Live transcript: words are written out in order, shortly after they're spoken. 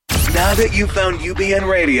Now that you've found UBN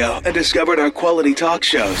Radio and discovered our quality talk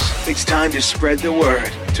shows, it's time to spread the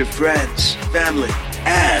word to friends, family,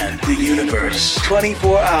 and the universe.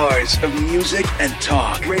 24 hours of music and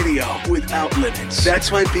talk. Radio without limits.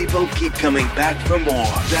 That's why people keep coming back for more.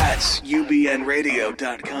 That's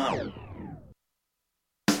UBNradio.com.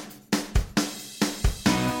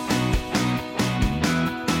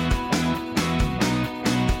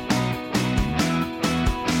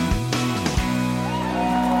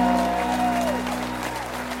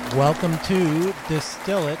 Welcome to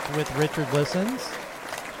Distill It with Richard Listens.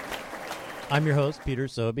 I'm your host, Peter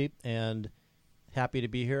Sobey, and happy to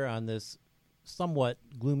be here on this somewhat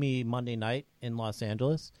gloomy Monday night in Los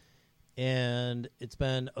Angeles. And it's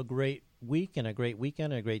been a great week and a great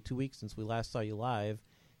weekend and a great 2 weeks since we last saw you live.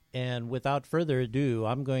 And without further ado,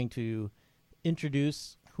 I'm going to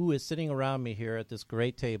introduce who is sitting around me here at this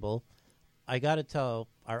great table. I got to tell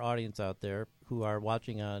our audience out there who are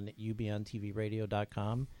watching on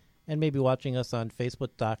ubntvradio.com and maybe watching us on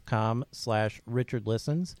facebook.com/Richard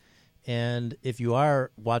Listens. And if you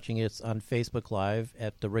are watching us on Facebook Live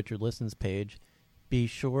at the Richard Listens page, be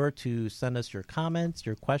sure to send us your comments,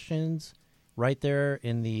 your questions right there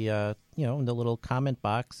in the in the little comment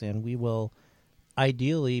box, and we will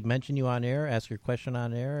ideally mention you on air, ask your question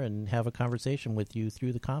on air, and have a conversation with you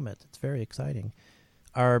through the comments. It's very exciting.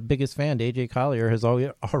 Our biggest fan, AJ Collier, has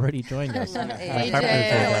already joined us.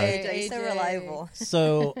 AJ, so reliable.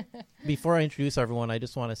 So before I introduce everyone, I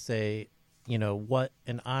just want to say, what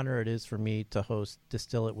an honor it is for me to host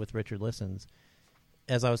Distill It with Richard Listens.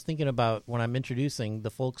 As I was thinking about when I'm introducing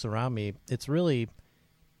the folks around me, it's really,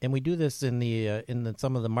 and we do this in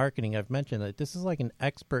some of the marketing I've mentioned, that this is like an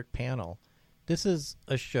expert panel. This is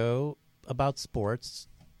a show about sports,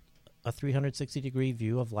 a 360-degree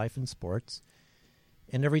view of life in sports.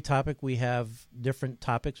 In every topic, we have different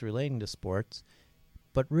topics relating to sports.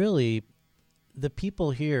 But really, the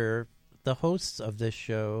people here, the hosts of this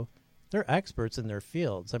show, they're experts in their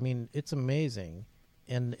fields. I mean, it's amazing.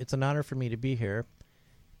 And it's an honor for me to be here.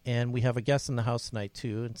 And we have a guest in the house tonight,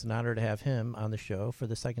 too. It's an honor to have him on the show for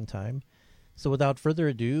the second time. So without further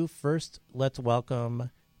ado, first, let's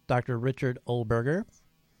welcome Dr. Richard Ohlberger.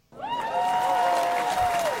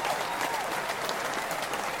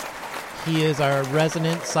 He is our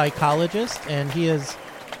resident psychologist, and he is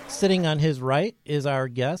sitting on his right is our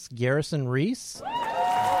guest, Garrison Reese.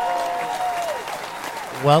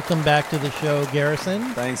 Welcome back to the show, Garrison.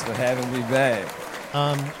 Thanks for having me back.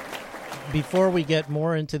 Before we get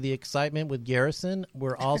more into the excitement with Garrison,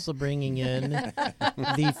 we're also bringing in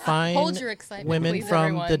the fine women please, from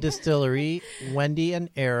everyone. the distillery, Wendy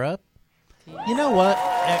and Era. You know what?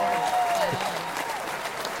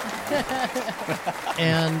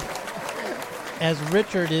 And as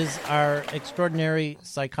Richard is our extraordinary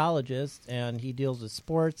psychologist and he deals with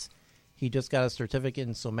sports, he just got a certificate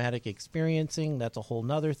in somatic experiencing. That's a whole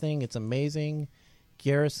nother thing. It's amazing.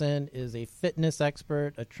 Garrison is a fitness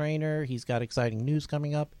expert, a trainer. He's got exciting news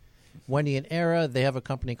coming up. Wendy and Era, they have a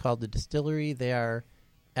company called The Distillery. They are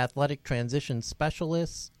athletic transition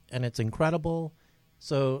specialists, and it's incredible.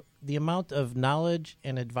 So the amount of knowledge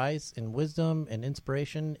and advice and wisdom and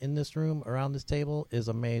inspiration in this room around this table is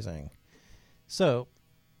amazing. So,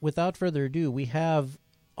 without further ado,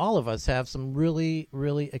 all of us have some really,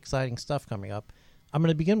 really exciting stuff coming up. I'm going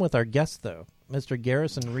to begin with our guest, though, Mr.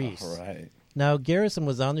 Garrison Reese. All right. Now, Garrison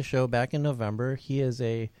was on the show back in November. He is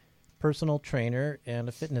a personal trainer and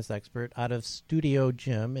a fitness expert out of Studio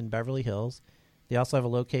Gym in Beverly Hills. They also have a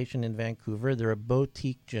location in Vancouver. They're a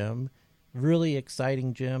boutique gym, really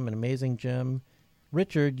exciting gym, an amazing gym.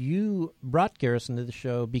 Richard, you brought Garrison to the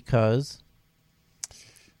show because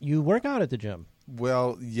you work out at the gym.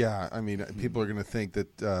 Well, yeah. I mean, people are going to think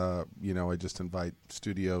that, I just invite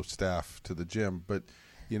studio staff to the gym. But,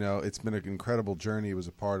 it's been an incredible journey. It was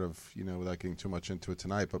a part of, without getting too much into it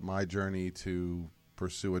tonight, but my journey to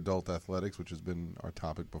pursue adult athletics, which has been our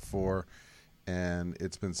topic before. And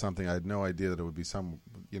it's been something I had no idea that it would be I'm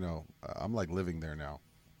like living there now.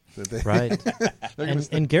 Right.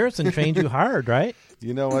 and Garrison trained you hard, right?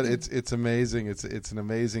 You know what? It's amazing. It's an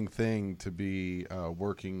amazing thing to be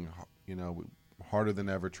working, harder than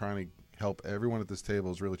ever, trying to help everyone at this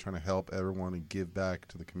table is really trying to help everyone and give back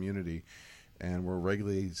to the community. And we're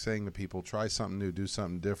regularly saying to people, try something new, do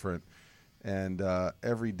something different. And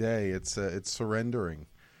every day it's surrendering.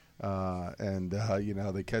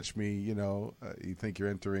 They catch me, you think you're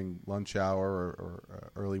entering lunch hour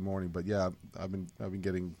or early morning. But, yeah, I've been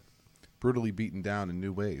getting brutally beaten down in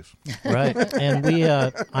new ways. Right. And we,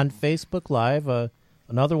 on Facebook Live,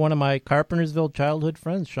 another one of my Carpentersville childhood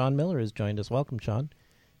friends, Sean Miller, has joined us. Welcome, Sean.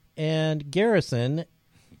 And Garrison,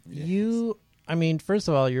 Yes. you I mean, first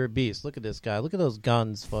of all, you're a beast. Look at this guy. Look at those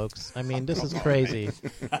guns, folks. I mean, this is crazy.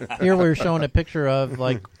 Here we're showing a picture of,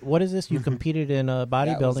 like, what is this? You competed in a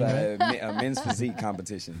bodybuilding, right? A men's physique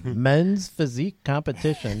competition. Men's physique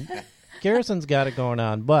competition. Garrison's got it going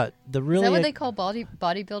on, but the really... Is that what they call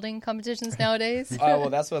bodybuilding competitions nowadays? Oh, well,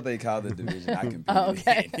 that's what they call the division I compete Oh,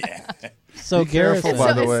 okay. in. Yeah. So Be careful, Garrison,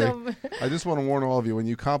 by the way. I just want to warn all of you, when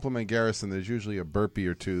you compliment Garrison, there's usually a burpee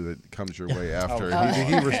or two that comes your way after.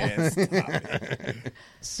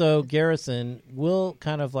 So Garrison, we'll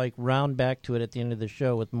kind of like round back to it at the end of the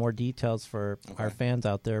show with more details for our fans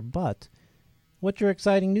out there, but what's your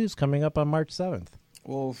exciting news coming up on March 7th?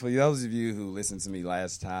 Well, for those of you who listened to me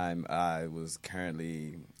last time, I was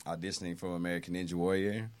currently auditioning for American Ninja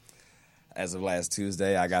Warrior. As of last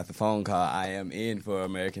Tuesday, I got the phone call. I am in for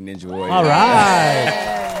American Ninja Warrior. All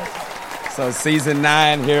right. So season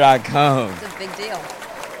 9, here I come. It's a big deal.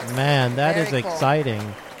 Man, that is Very cool.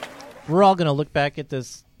 exciting. We're all going to look back at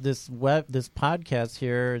this podcast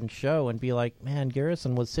here and show and be like, man,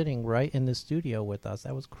 Garrison was sitting right in the studio with us.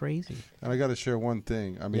 That was crazy. And I got to share one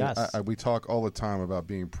thing. I mean, Yes. we talk all the time about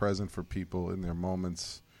being present for people in their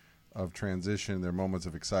moments of transition, their moments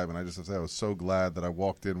of excitement. I just have to say, I was so glad that I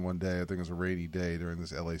walked in one day. I think it was a rainy day during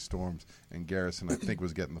this LA storms, and Garrison, I think,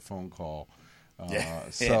 was getting the phone call.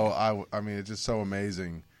 So I mean, it's just so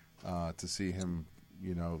amazing to see him,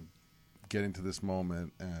 getting to this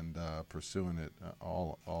moment and pursuing it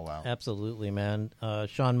all out. Absolutely, man.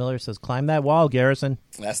 Sean Miller says, climb that wall, Garrison.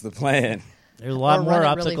 That's the plan. There's a lot Or more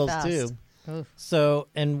run it really obstacles, fast. too. Oof. So,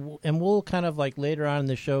 and we'll kind of like later on in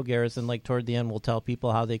the show, Garrison, like toward the end, we'll tell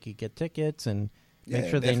people how they could get tickets and make Yeah,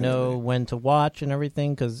 sure they know definitely. when to watch and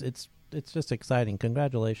everything, because it's just exciting.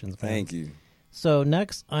 Congratulations, man. Thank you. So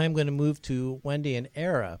next, I'm going to move to Wendy and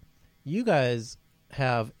Era. You guys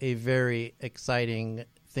have a very exciting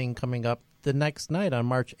thing coming up the next night on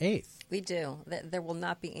March 8th. We do. There will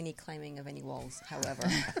not be any climbing of any walls, however.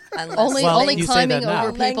 Unless Only Well, only you say climbing that now.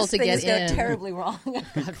 over people to get things go in. terribly wrong.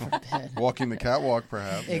 God forbid. Walking the catwalk,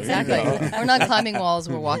 perhaps. Exactly. We're not climbing walls.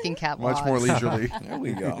 We're walking catwalks. Much more leisurely. There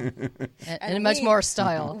we go. and in much more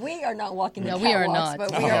style. We are not walking the No, catwalks, we are not.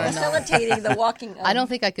 but We we are are not. facilitating the walking. I don't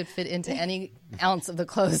think I could fit into any ounce of the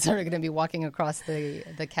clothes that are going to be walking across the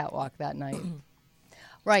catwalk that night.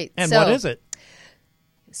 Right. And so, what is it?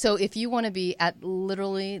 So if you want to be at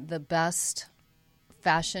literally the best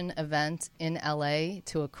fashion event in LA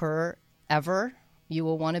to occur ever, you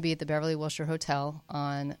will want to be at the Beverly Wilshire Hotel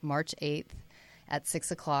on March 8th at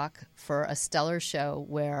 6 o'clock for a stellar show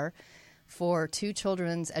where for 2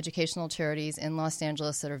 children's educational charities in Los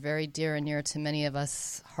Angeles that are very dear and near to many of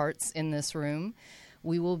us hearts in this room,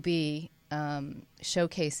 we will be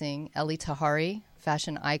showcasing Ellie Tahari,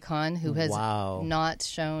 fashion icon who has Wow. not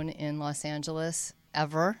shown in Los Angeles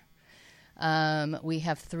ever. We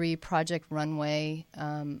have 3 Project Runway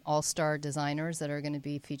all-star designers that are going to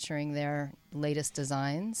be featuring their latest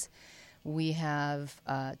designs. We have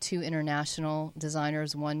 2 international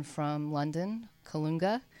designers, one from London,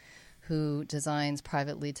 Kalunga, who designs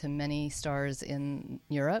privately to many stars in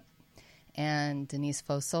Europe, and Denise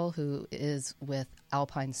Fossel, who is with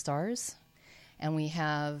Alpine Stars. And we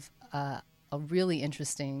have a really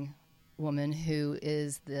interesting woman who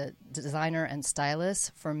is the designer and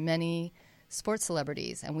stylist for many sports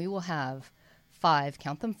celebrities. And we will have 5,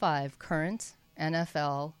 count them 5, current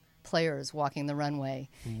NFL players walking the runway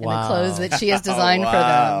in the Wow. clothes that she has designed for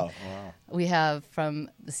Wow. them. We have from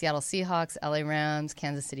the Seattle Seahawks, LA Rams,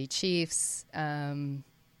 Kansas City Chiefs,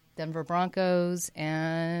 Denver Broncos,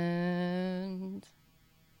 and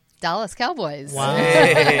Dallas Cowboys. Wow.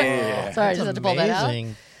 Sorry, I just had to pull that out.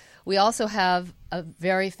 Amazing. We also have a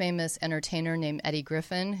very famous entertainer named Eddie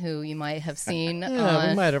Griffin, who you might have seen. Yeah,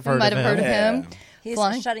 we might have heard might of have heard of him. him. He's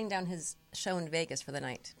Flying. shutting down his show in Vegas for the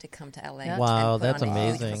night to come to LA. Yeah. Wow, and put that's on a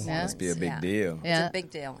huge amazing. performance. Must be a big deal. Yeah. It's a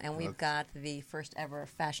big deal. And we've got the first ever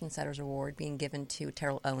Fashion Setters Award being given to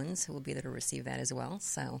Terrell Owens, who will be there to receive that as well.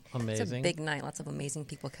 So it's a Amazing. big night. Lots of amazing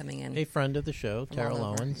people coming in. A friend of the show, from all Terrell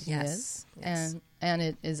over. Owens. Yes. yes. And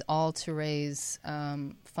it is all to raise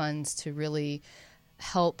funds to really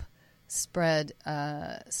help spread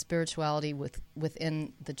spirituality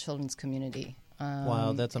within the children's community.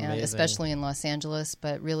 Wow, that's and amazing. especially in Los Angeles,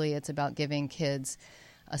 but really it's about giving kids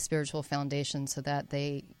a spiritual foundation so that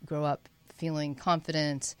they grow up feeling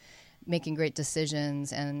confident, making great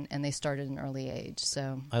decisions, and they start at an early age.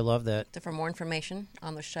 So I love that. So for more information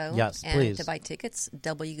on the show Yes, and please. to buy tickets,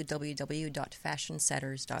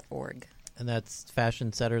 www.fashionsetters.org. And that's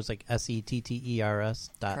Fashion Setters, like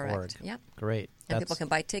SETTERS.org. Correct. Yep. Great. And people can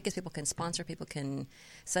buy tickets, people can sponsor, people can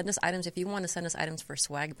send us items. If you want to send us items for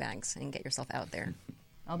swag bags and get yourself out there.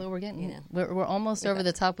 Although we're getting, You know. we're almost over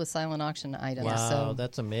the top with silent auction items. Wow, So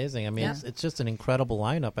that's amazing. I mean, Yeah. it's just an incredible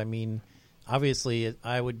lineup. I mean, obviously,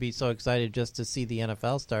 I would be so excited just to see the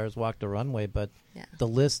NFL stars walk the runway, but Yeah. the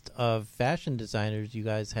list of fashion designers you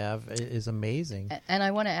guys have is amazing. And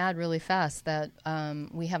I want to add really fast that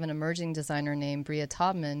we have an emerging designer named Bria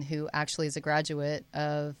Taubman, who actually is a graduate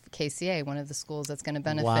of KCA, one of the schools that's going to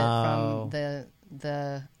benefit Wow. from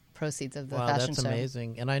the proceeds of the Wow, fashion that's show.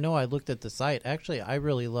 amazing. And I know I looked at the site. Actually, I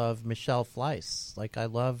really love Michelle Fleiss. Like, I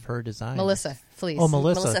love her design. Melissa Fleece. Oh,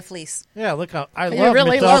 Melissa. Melissa Fleece. Yeah, look how I You love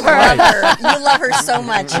really Michelle love her. Fleiss. You love her so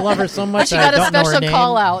much. I love her so much. She I got a don't know her special name.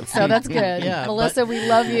 call out, so that's good. Yeah, Melissa, we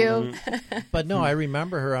love you. But no, I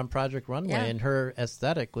remember her on Project Runway, Yeah. and her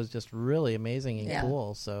aesthetic was just really amazing and Yeah.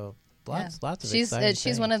 cool. So lots of She's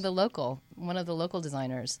exciting one of things. the local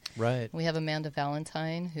designers. Right. We have Amanda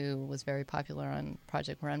Valentine, who was very popular on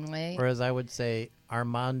Project Runway. Or as I would say,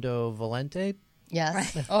 Armando Valente.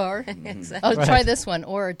 Yes. Or Exactly. try this one.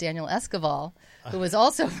 Or Daniel Escoval, who was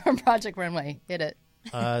also from Project Runway. Hit it.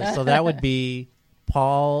 So that would be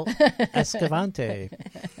Paul Escavante.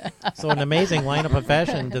 So an amazing lineup of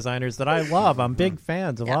fashion designers that I love. I'm big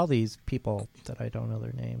fans of all these people that I don't know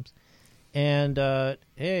their names. And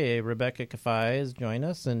hey, Rebecca Kafai has joined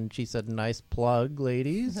us, and she said, "Nice plug,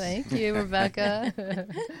 ladies." Thank you, Rebecca.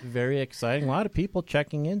 Very exciting. A lot of people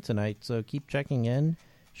checking in tonight, so keep checking in.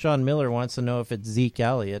 Sean Miller wants to know if it's Zeke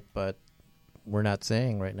Elliott, but we're not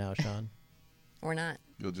saying right now, Sean. Or not.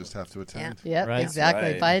 You'll just have to attend. Yep, Right.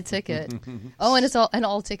 exactly. Right. Buy a ticket. And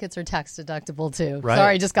all tickets are tax deductible too. Right.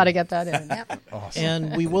 Sorry, just got to get that in. Yep.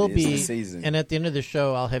 And we will It is the be, season. and at the end of the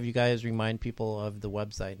show, I'll have you guys remind people of the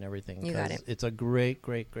website and everything. You got 'cause it. It's a great,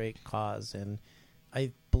 great, great cause. And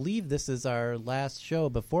I believe this is our last show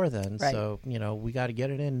before then. Right. So, we got to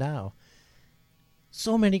get it in now.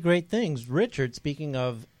 So many great things. Richard, speaking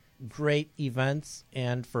of great events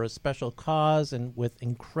and for a special cause and with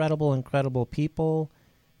incredible, incredible people,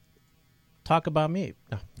 talk about me.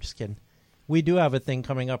 No, I'm just kidding. We do have a thing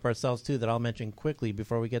coming up ourselves, too, that I'll mention quickly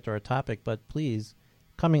before we get to our topic. But please,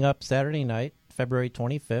 coming up Saturday night, February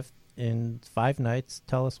 25th, in 5 nights,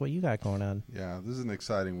 tell us what you got going on. Yeah, this is an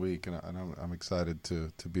exciting week, and I'm excited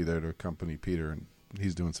to be there to accompany Peter, and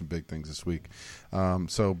he's doing some big things this week.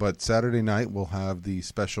 But Saturday night we'll have the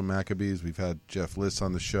special Maccabees. We've had Jeff Liss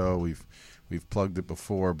on the show. We've plugged it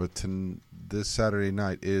before, but this Saturday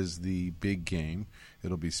night is the big game.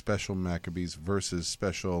 It'll be Special Maccabees versus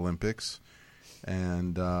Special Olympics,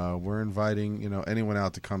 and we're inviting anyone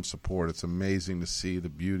out to come support. It's amazing to see the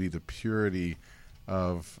beauty, the purity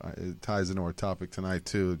of it ties into our topic tonight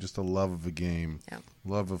too. Just a love of a game,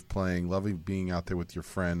 love of playing, love of being out there with your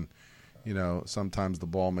friend. Sometimes the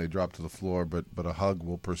ball may drop to the floor, but a hug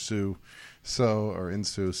will ensue. So,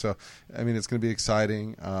 I mean, it's going to be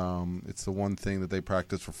exciting. It's the one thing that they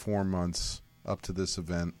practiced for 4 months up to this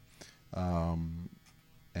event. We're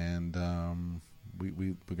going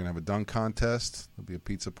to have a dunk contest. There'll be a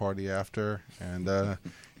pizza party after. And,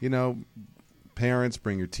 parents,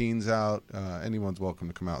 bring your teens out. Anyone's welcome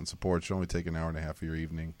to come out and support. It should only take an hour and a half of your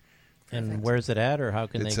evening. And where's it at, or how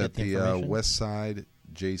can It's they at get the the information? West Side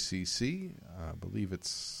JCC. I believe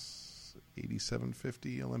it's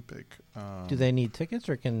 8750 Olympic. Do they need tickets,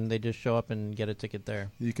 or can they just show up and get a ticket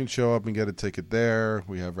there? You can show up and get a ticket there.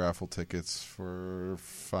 We have raffle tickets for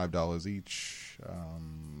 $5 each,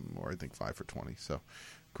 or I think 5 for $20. So,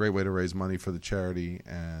 great way to raise money for the charity,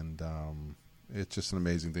 and it's just an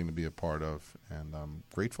amazing thing to be a part of, and I'm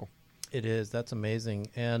grateful. It is. That's amazing.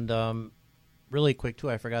 And really quick too,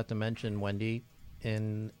 I forgot to mention, Wendy,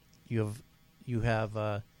 and you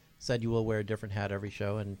have said you will wear a different hat every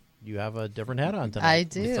show, and you have a different hat on tonight. I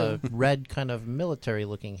do. It's a red kind of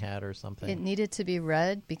military-looking hat or something. It needed to be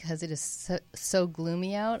red because it is so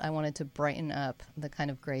gloomy out. I wanted to brighten up the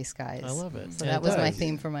kind of gray skies. I love it. So And that it was my does.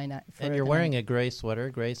 theme for my night. And you're wearing a gray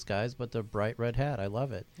sweater, gray skies, but the bright red hat. I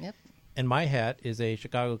love it. Yep. And my hat is a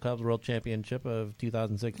Chicago Cubs World Championship of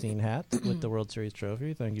 2016 hat with the World Series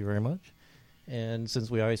trophy. Thank you very much. And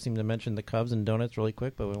since we always seem to mention the Cubs and donuts really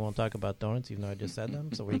quick, but we won't talk about donuts, even though I just said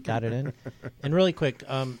them, so we got it in. And really quick,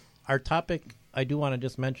 our topic, I do want to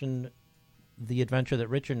just mention the adventure that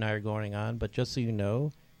Richard and I are going on, but just so you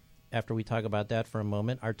know, after we talk about that for a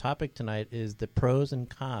moment, our topic tonight is the pros and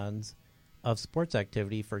cons of sports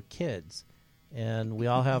activity for kids. And we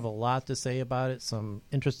all have a lot to say about it, some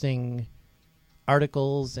interesting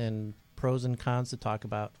articles and pros and cons to talk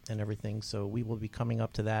about and everything. So we will be coming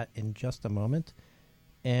up to that in just a moment.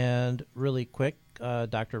 And really quick,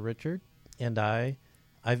 Dr. Richard and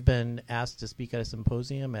I've been asked to speak at a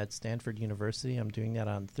symposium at Stanford University. I'm doing that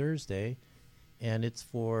on Thursday. And it's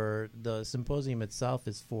for, the symposium itself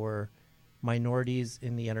is for minorities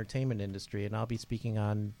in the entertainment industry, and I'll be speaking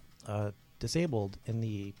on disabled in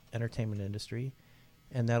the entertainment industry,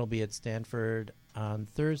 and that'll be at Stanford on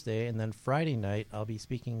Thursday, and then Friday night I'll be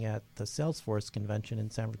speaking at the Salesforce convention in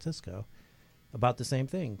San Francisco about the same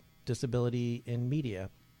thing, disability in media.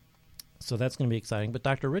 So that's going to be exciting. But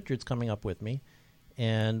Dr. Richard's coming up with me,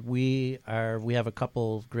 and we have a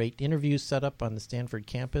couple great interviews set up on the Stanford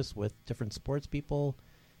campus with different sports people.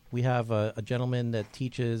 We have a gentleman that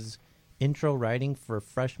teaches intro writing for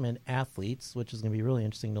freshman athletes, which is going to be really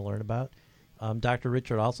interesting to learn about. Dr.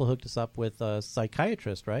 Richard also hooked us up with a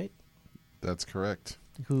psychiatrist, right? That's correct.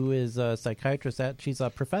 Who is a psychiatrist. She's a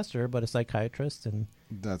professor, but a psychiatrist. And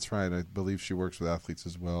that's right. I believe she works with athletes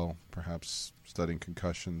as well, perhaps studying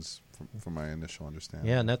concussions from my initial understanding.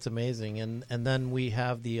 Yeah, and that's amazing. And then we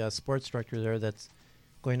have the sports director there that's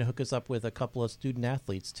going to hook us up with a couple of student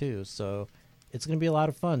athletes, too. So it's going to be a lot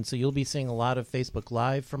of fun. So you'll be seeing a lot of Facebook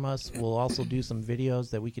Live from us. We'll also do some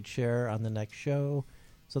videos that we could share on the next show.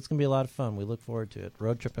 So it's going to be a lot of fun. We look forward to it.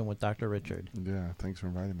 Road tripping with Dr. Richard. Yeah, thanks for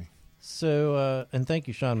inviting me. So, and thank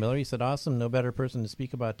you, Sean Miller. He said, awesome. No better person to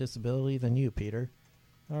speak about disability than you, Peter.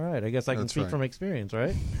 All right. I guess I can speak from experience,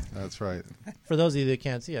 right? That's right. For those of you that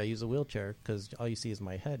can't see, I use a wheelchair because all you see is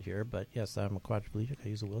my head here. But yes, I'm a quadriplegic. I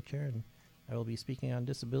use a wheelchair, and I will be speaking on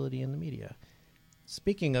disability in the media.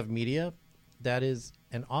 Speaking of media, that is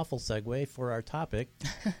an awful segue for our topic,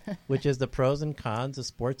 which is the pros and cons of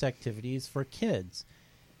sports activities for kids.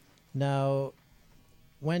 Now,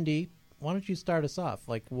 Wendy, why don't you start us off?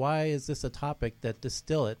 Like, why is this a topic that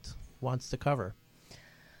Distill It wants to cover?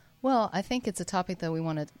 Well, I think it's a topic that we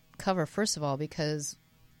want to cover, first of all, because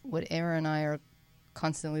what Era and I are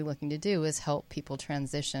constantly looking to do is help people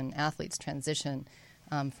transition, athletes transition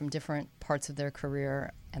from different parts of their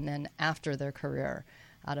career and then after their career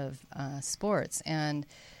out of sports. And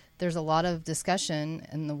there's a lot of discussion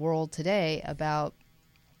in the world today about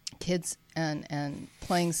kids and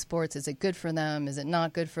playing sports. Is it good for them? Is it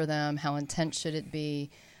not good for them? How intense should it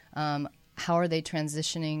be? How are they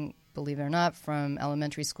transitioning, believe it or not, from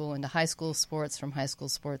elementary school into high school sports, from high school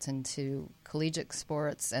sports into collegiate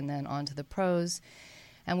sports, and then on to the pros?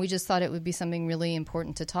 And we just thought it would be something really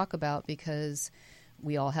important to talk about because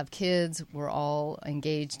we all have kids. We're all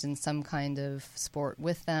engaged in some kind of sport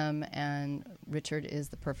with them, and Richard is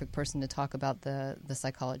the perfect person to talk about the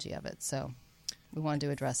psychology of it. So we wanted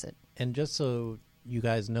to address it. And just so you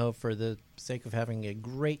guys know, for the sake of having a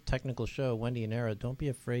great technical show, Wendy and Era, don't be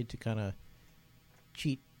afraid to kind of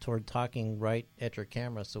cheat toward talking right at your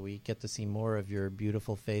camera so we get to see more of your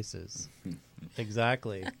beautiful faces.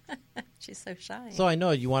 Exactly. She's so shy. So I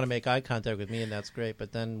know you want to make eye contact with me, and that's great,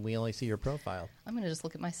 but then we only see your profile. I'm going to just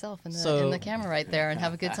look at myself in the camera right there and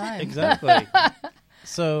have a good time. Exactly.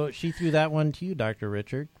 So she threw that one to you, Dr.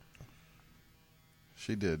 Richard.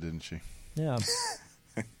 She did, didn't she? Yeah.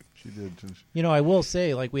 She did, didn't she? You know, I will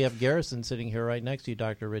say, like, we have Garrison sitting here right next to you,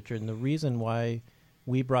 Dr. Richard, and the reason why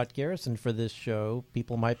we brought Garrison for this show,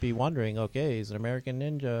 people might be wondering, okay, he's an American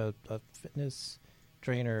Ninja, a fitness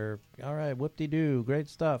trainer, all right, whoop-de-doo, great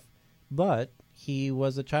stuff. But he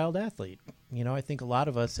was a child athlete. You know, I think a lot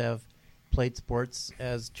of us have played sports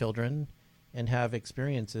as children and have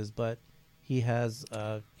experiences, but he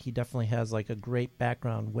definitely has like a great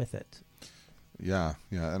background with it. Yeah,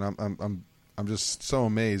 and I'm just so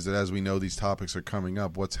amazed that as we know these topics are coming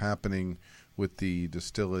up, what's happening with the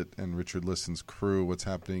Distill It and Richard Listens crew, what's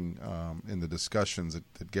happening in the discussions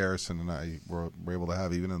that Garrison and I were able to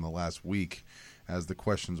have even in the last week as the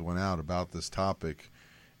questions went out about this topic.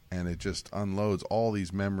 And it just unloads all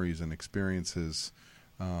these memories and experiences,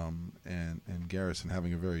 and Garrison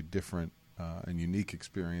having a very different and unique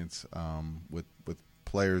experience with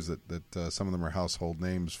players that some of them are household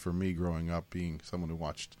names for me growing up, being someone who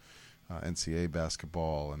watched NCAA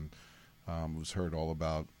basketball and was heard all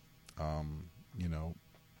about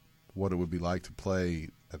what it would be like to play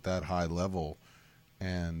at that high level,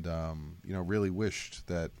 and really wished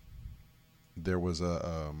that there was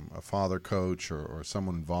a father coach or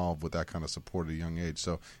someone involved with that kind of support at a young age.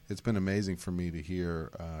 So it's been amazing for me to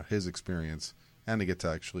hear his experience and to get to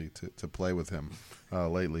actually to play with him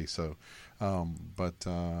lately. So,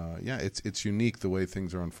 it's unique the way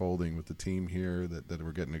things are unfolding with the team here, that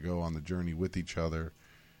we're getting to go on the journey with each other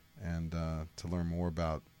and to learn more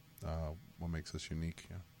about what makes us unique.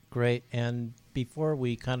 Yeah. Great. And before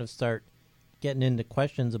we kind of start getting into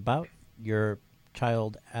questions about your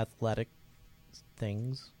child athletic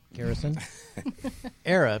things, Garrison,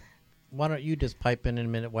 Era, why don't you just pipe in a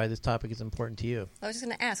minute why this topic is important to you? I was just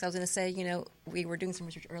going to ask. I was going to say, we were doing some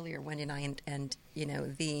research earlier, Wendy and I, and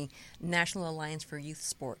the National Alliance for Youth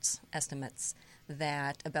Sports estimates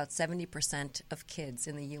that about 70% of kids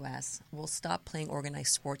in the U.S. will stop playing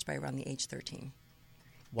organized sports by around the age 13.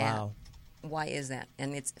 Wow. And why is that?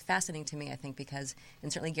 And it's fascinating to me, I think, because,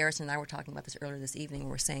 and certainly Garrison and I were talking about this earlier this evening,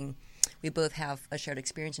 where we're saying we both have a shared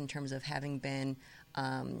experience in terms of having been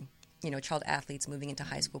child athletes moving into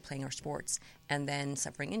high school playing our sports and then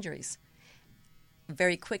suffering injuries.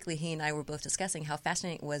 Very quickly, he and I were both discussing how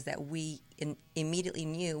fascinating it was that we immediately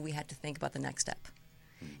knew we had to think about the next step.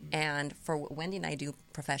 And for what Wendy and I do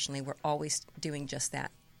professionally, we're always doing just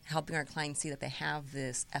that, helping our clients see that they have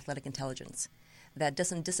this athletic intelligence that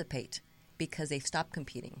doesn't dissipate because they've stopped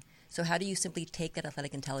competing. So how do you simply take that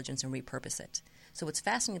athletic intelligence and repurpose it? So what's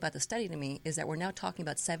fascinating about the study to me is that we're now talking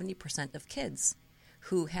about 70% of kids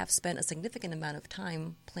who have spent a significant amount of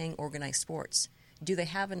time playing organized sports. Do they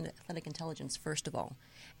have an athletic intelligence, first of all?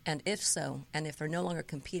 And if so, and if they're no longer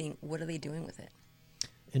competing, what are they doing with it?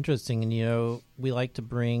 Interesting. And, we like to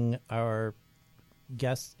bring our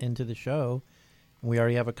guests into the show. We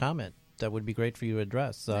already have a comment that would be great for you to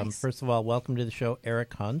address. Nice. First of all, welcome to the show,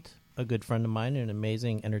 Eric Hunt, a good friend of mine and an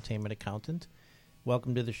amazing entertainment accountant.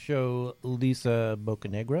 Welcome to the show, Lisa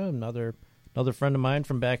Bocanegra, another friend of mine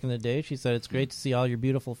from back in the day. She said, it's great to see all your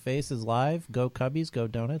beautiful faces live. Go Cubbies, go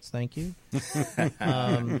Donuts. Thank you.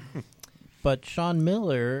 But Sean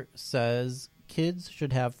Miller says kids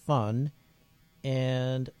should have fun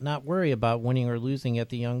and not worry about winning or losing at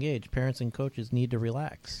the young age. Parents and coaches need to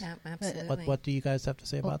relax. Yeah, absolutely. What do you guys have to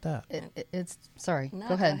say about that? Sorry, No,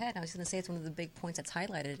 go ahead. I was going to say it's one of the big points that's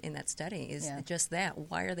highlighted in that study is Yeah. just that.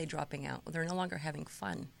 Why are they dropping out? They're no longer having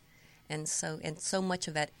fun. And so much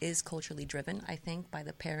of that is culturally driven, I think, by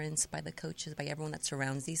the parents, by the coaches, by everyone that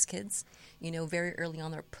surrounds these kids. Very early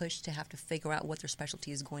on, they're pushed to have to figure out what their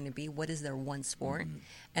specialty is going to be, what is their one sport,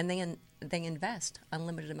 and they invest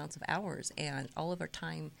unlimited amounts of hours, and all of their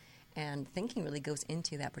time and thinking really goes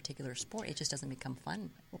into that particular sport. It just doesn't become fun.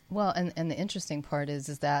 Well, and the interesting part is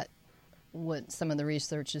that what some of the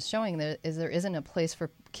research is showing there isn't a place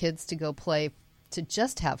for kids to go play to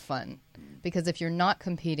just have fun. Because if you're not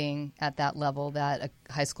competing at that level that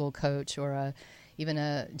a high school coach or even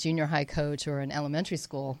a junior high coach or an elementary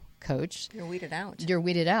school coach, You're weeded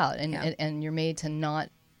out. And you're made to not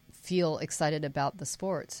feel excited about the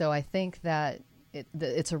sport. So I think that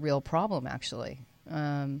it's a real problem, actually.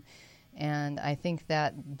 And I think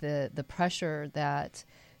that the pressure that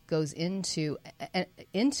goes into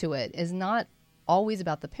it is not always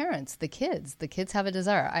about the parents, the kids. The kids have a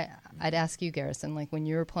desire. I'd ask you, Garrison, like when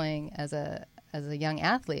you were playing as a young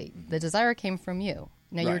athlete, the desire came from you.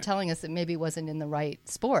 Now, you were telling us it maybe wasn't in the right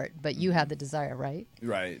sport, but you had the desire, right?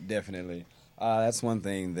 Right, definitely. That's one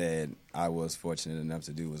thing that I was fortunate enough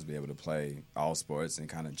to do was be able to play all sports and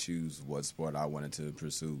kind of choose what sport I wanted to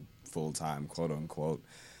pursue full-time, quote-unquote.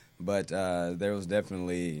 But there was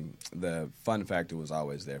definitely the fun factor was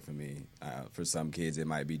always there for me. For some kids, it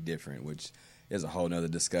might be different, which is a whole nother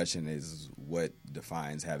discussion, is what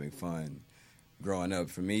defines having fun. Growing up,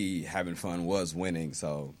 for me, having fun was winning,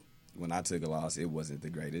 so when I took a loss, it wasn't the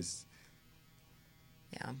greatest.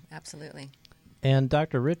 Yeah, absolutely. And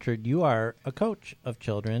Dr. Richard, you are a coach of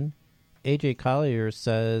children. A.J. Collier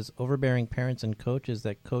says overbearing parents and coaches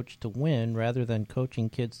that coach to win rather than coaching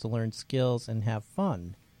kids to learn skills and have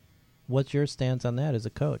fun. What's your stance on that as a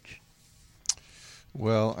coach?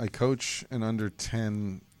 Well, I coach an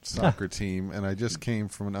under-10 soccer team, and I just came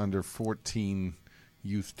from an under-14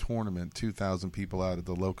 youth tournament, 2,000 people out at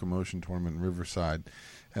the Locomotion tournament in Riverside.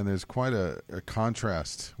 And there's quite a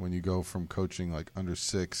contrast when you go from coaching like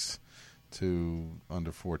under-6 to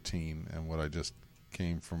under-14 and what I just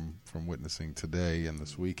came from witnessing today and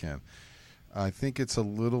this weekend. I think it's a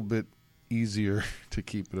little bit easier to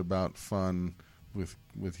keep it about fun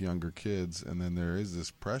with younger kids, and then there is this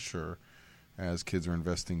pressure as kids are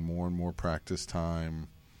investing more and more practice time.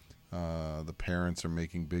 The parents are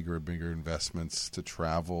making bigger and bigger investments to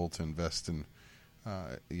travel, to invest in,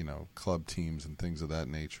 club teams and things of that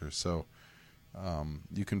nature. So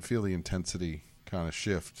you can feel the intensity kind of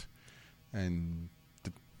shift, and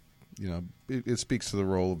it speaks to the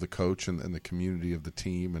role of the coach and the community of the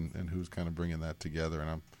team and who's kind of bringing that together.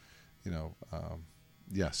 And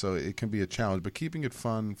so it can be a challenge, but keeping it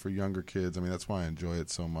fun for younger kids. I mean, that's why I enjoy it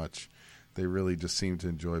so much. They really just seem to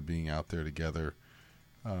enjoy being out there together.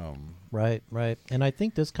 Right. And I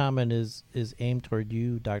think this comment is aimed toward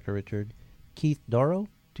you, Dr. Richard. Keith Doro,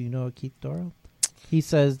 do you know Keith Doro? He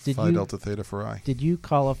says, Phi Delta Theta Phi. Did you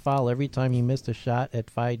call a foul every time you missed a shot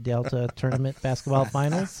at Phi Delta tournament basketball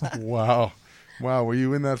finals? Wow. Were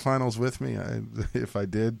you in that finals with me? If I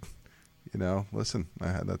did, listen,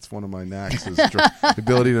 that's one of my knacks is the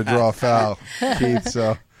ability to draw a foul, Keith.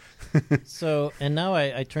 So So, and now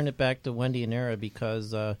I turn it back to Wendy and Era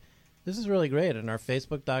because this is really great. On our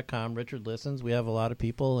Facebook.com, Richard Listens, we have a lot of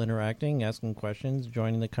people interacting, asking questions,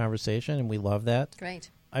 joining the conversation, and we love that. Great.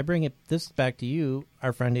 I bring this back to you.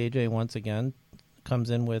 Our friend AJ, once again, comes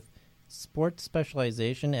in with sports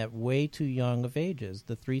specialization at way too young of ages.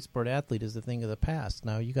 The three-sport athlete is the thing of the past.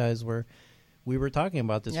 Now, you guys we were talking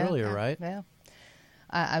about this earlier, right? Yeah.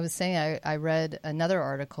 I was saying I read another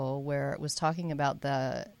article where it was talking about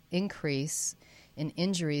the increase in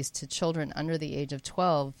injuries to children under the age of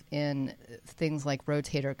 12 in things like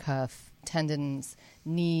rotator cuff, tendons,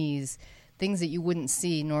 knees, things that you wouldn't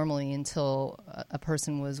see normally until a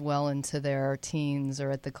person was well into their teens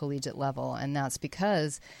or at the collegiate level. And that's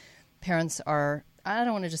because parents are, I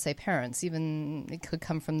don't want to just say parents, even it could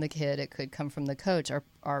come from the kid, it could come from the coach,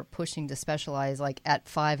 are pushing to specialize like at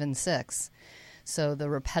 5 and 6. So the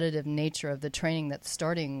repetitive nature of the training that's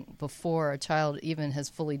starting before a child even has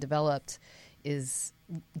fully developed is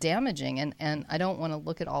damaging. And I don't want to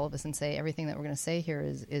look at all of us and say everything that we're going to say here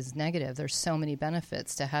is negative. There's so many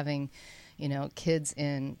benefits to having, kids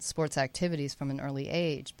in sports activities from an early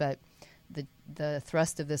age. But the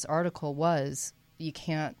thrust of this article was you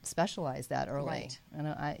can't specialize that early. Right.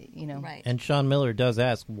 And Right. And Sean Miller does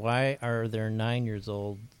ask, why are there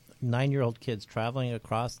 9-year-old kids traveling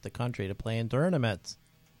across the country to play in tournaments?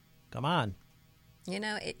 Come on.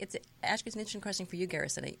 It's actually it's an interesting question for you,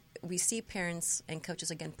 Garrison. We see parents and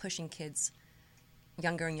coaches again pushing kids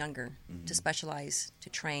younger and younger to specialize, to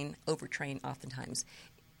train, overtrain oftentimes.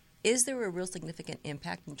 Is there a real significant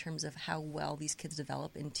impact in terms of how well these kids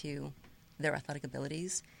develop into their athletic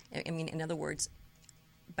abilities? I mean, in other words,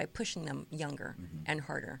 by pushing them younger and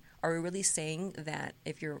harder, are we really saying that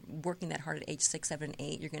if you're working that hard at age 6, 7,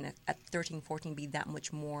 8, you're going to, at 13, 14, be that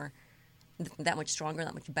much stronger,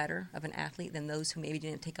 that much better of an athlete than those who maybe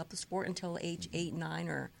didn't take up the sport until age 8, 9,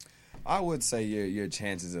 or? I would say your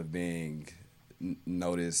chances of being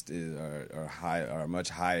noticed are much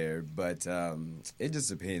higher, but it just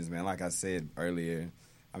depends, man. Like I said earlier,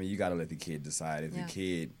 I mean, you got to let the kid decide. If the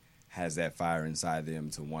kid has that fire inside them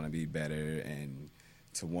to want to be better and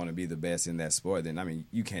to want to be the best in that sport, then, I mean,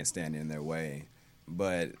 you can't stand in their way.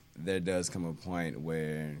 But there does come a point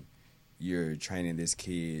where you're training this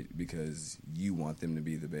kid because you want them to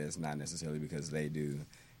be the best, not necessarily because they do.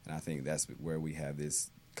 And I think that's where we have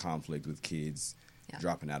this conflict with kids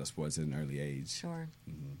dropping out of sports at an early age. Sure.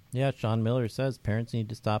 Mm-hmm. Yeah, Sean Miller says parents need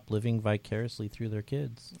to stop living vicariously through their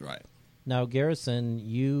kids. Right. Now, Garrison,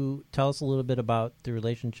 you tell us a little bit about the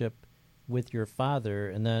relationship with your father,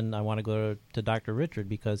 and then I want to go to Dr. Richard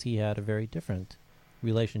because he had a very different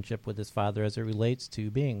relationship with his father as it relates to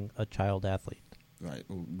being a child athlete. Right.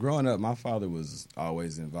 Well, growing up, my father was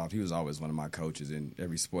always involved. He was always one of my coaches in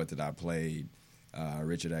every sport that I played.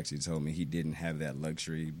 Richard actually told me he didn't have that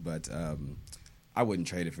luxury, but I wouldn't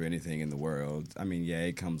trade it for anything in the world. I mean, yeah,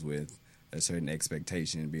 it comes with a certain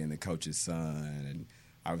expectation being the coach's son, and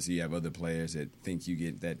obviously you have other players that think you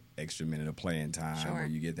get that extra minute of playing time or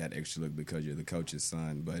you get that extra look because you're the coach's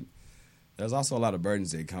son, but there's also a lot of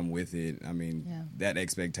burdens that come with it. I mean, that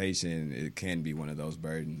expectation, it can be one of those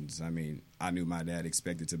burdens. I mean, I knew my dad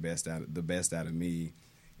expected the best out of me,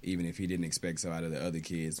 even if he didn't expect so out of the other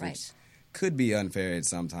kids, which could be unfair at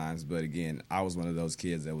sometimes. But again, I was one of those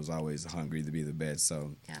kids that was always hungry to be the best,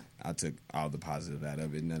 so I took all the positive out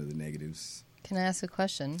of it, none of the negatives. Can I ask a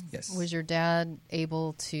question? Yes. Was your dad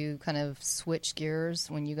able to kind of switch gears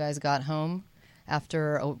when you guys got home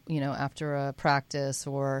after a practice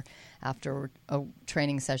or after a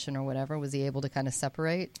training session or whatever? Was he able to kind of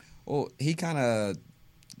separate? Well, he kind of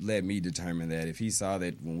let me determine that. If he saw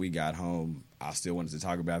that when we got home I still wanted to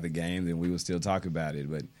talk about the game, then we would still talk about it.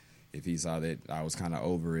 But if he saw that I was kind of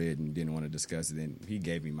over it and didn't want to discuss it, then he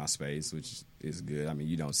gave me my space, which is good. I mean,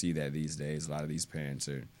 you don't see that these days. A lot of these parents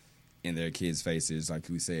are in their kids' faces, like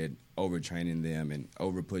we said, overtraining them and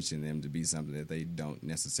over-pushing them to be something that they don't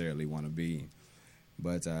necessarily want to be.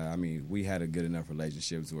 But, I mean, we had a good enough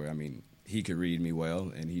relationship where, I mean, he could read me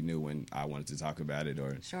well, and he knew when I wanted to talk about it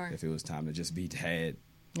or if it was time to just be dad.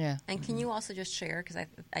 Yeah. And can you also just share, because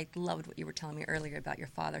I loved what you were telling me earlier about your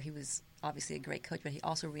father. He was obviously a great coach, but he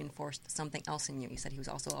also reinforced something else in you. You said he was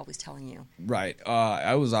also always telling you. Right.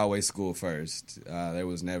 I was always school first. There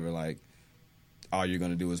was never like, all you're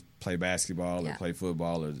going to do is play basketball or play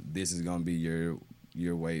football, or this is going to be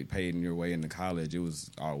your way, paid in your way into college. It was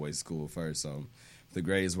always school first. So if the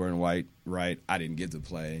grades weren't right, I didn't get to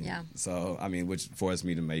play. Yeah. So, I mean, which forced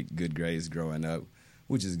me to make good grades growing up,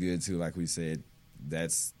 which is good too. Like we said,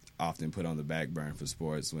 that's often put on the back burner for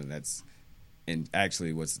sports when that's and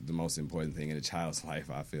actually what's the most important thing in a child's life,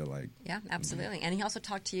 I feel like. Yeah, absolutely. And he also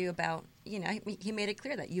talked to you about, he made it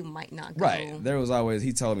clear that you might not go. Right. There was always,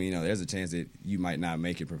 he told me, there's a chance that you might not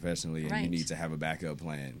make it professionally and Right. you need to have a backup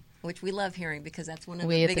plan. Which we love hearing because that's one of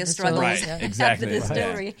We the at the biggest distillery, struggles Right, exactly. at the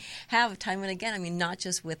distillery have time and again. I mean, not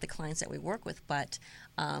just with the clients that we work with, but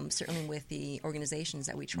certainly with the organizations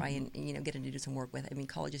that we try and get into do some work with. I mean,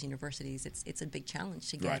 colleges, universities, it's a big challenge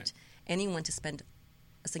to get Right. anyone to spend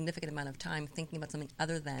a significant amount of time thinking about something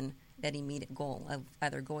other than that immediate goal of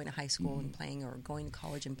either going to high school and playing or going to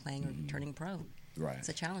college and playing or turning pro. Right. It's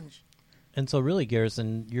a challenge. And so, really,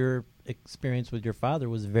 Garrison, your experience with your father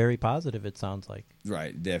was very positive, it sounds like.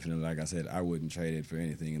 Right, definitely. Like I said, I wouldn't trade it for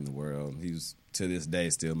anything in the world. He's, to this day,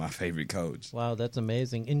 still my favorite coach. Wow, that's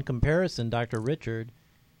amazing. In comparison, Dr. Richard,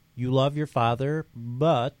 you love your father,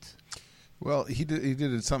 but... Well, he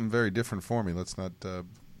did something very different for me. Let's not,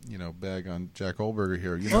 bag on Jack Oldberger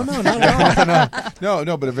here. Oh, no, no.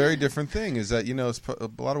 No, but a very different thing is that, it's a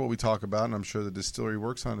lot of what we talk about, and I'm sure the distillery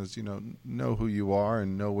works on is, know who you are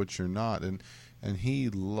and know what you're not. And he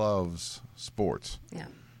loves sports. Yeah.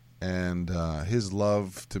 And his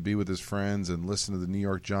love to be with his friends and listen to the New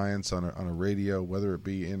York Giants on a radio, whether it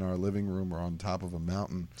be in our living room or on top of a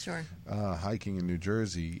mountain, Sure. hiking in New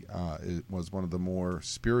Jersey, it was one of the more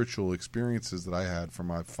spiritual experiences that I had from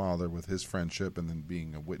my father with his friendship and then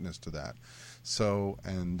being a witness to that. So,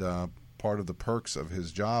 and part of the perks of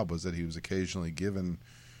his job was that he was occasionally given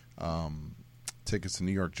tickets to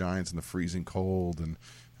New York Giants in the freezing cold and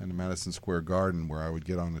the Madison Square Garden, where I would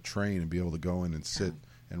get on a train and be able to go in and sit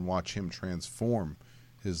and watch him transform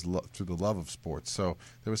his through the love of sports. So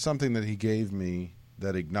there was something that he gave me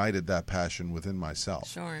that ignited that passion within myself.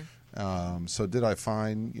 Sure. So did I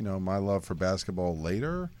find, my love for basketball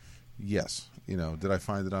later? Yes. Did I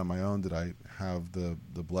find it on my own? Did I have the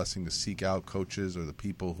blessing to seek out coaches or the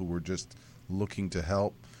people who were just looking to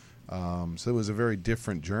help? So it was a very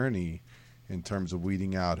different journey in terms of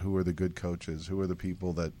weeding out who are the good coaches, who are the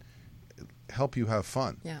people that help you have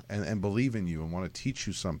fun and believe in you and want to teach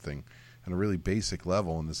you something at a really basic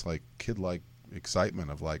level, and this kid-like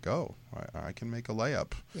excitement of I can make a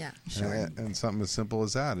layup. Yeah, sure. And something as simple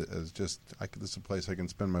as that, as just this is a place I can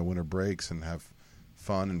spend my winter breaks and have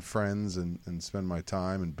fun and friends and spend my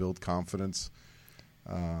time and build confidence,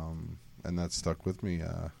 and that stuck with me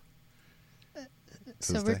to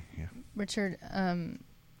this day. Yeah. Richard,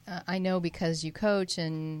 I know because you coach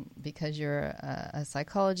and because you're a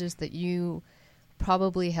psychologist that you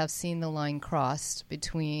probably have seen the line crossed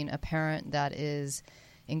between a parent that is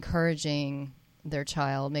encouraging their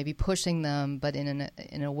child, maybe pushing them, but in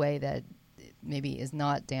a way that maybe is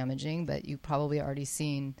not damaging. But you've probably already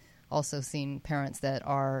seen parents that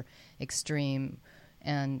are extreme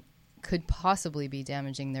and could possibly be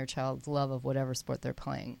damaging their child's love of whatever sport they're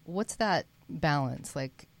playing. What's that balance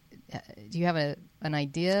like? Do you have an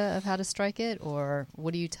idea of how to strike it, or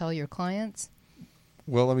what do you tell your clients?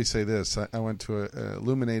 Well, let me say this. I went to a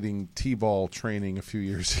illuminating T-ball training a few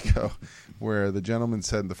years ago where the gentleman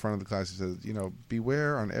said in the front of the class, he says,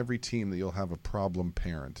 beware on every team that you'll have a problem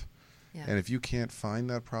parent. Yeah. And if you can't find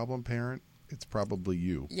that problem parent, it's probably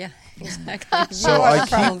you. Yeah, exactly. So I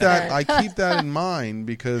keep that in mind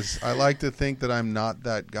because I like to think that I'm not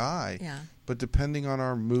that guy. Yeah. But depending on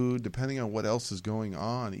our mood, depending on what else is going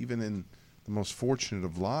on, even in the most fortunate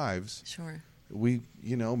of lives, Sure. we,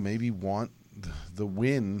 maybe want the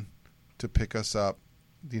win to pick us up,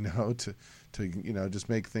 to just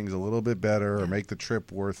make things a little bit better or make the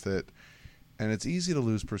trip worth it. And it's easy to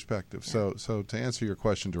lose perspective. Yeah. So to answer your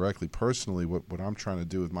question directly, personally, what I'm trying to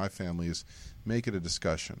do with my family is make it a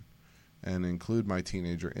discussion and include my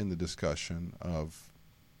teenager in the discussion of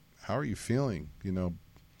how are you feeling,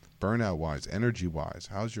 burnout-wise, energy-wise.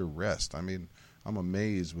 How's your rest? I mean, I'm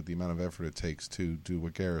amazed with the amount of effort it takes to do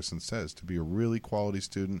what Garrison says, to be a really quality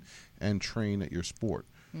student and train at your sport.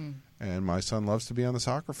 And my son loves to be on the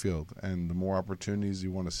soccer field. And the more opportunities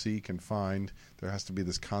you want to seek and find, there has to be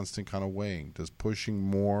this constant kind of weighing. Does pushing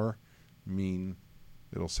more mean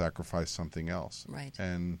it'll sacrifice something else? Right.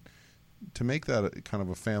 And to make that a kind of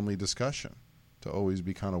a family discussion, to always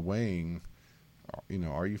be kind of weighing,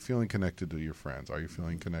 are you feeling connected to your friends? Are you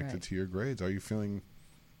feeling connected to your grades? Are you feeling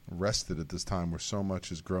rested at this time where so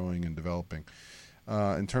much is growing and developing?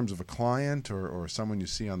 In terms of a client or someone you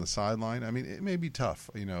see on the sideline, I mean, it may be tough.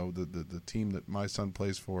 The team that my son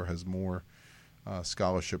plays for has more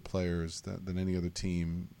scholarship players than any other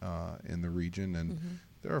team in the region. And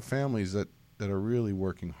there are families that are really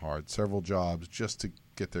working hard, several jobs just to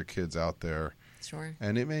get their kids out there. Sure.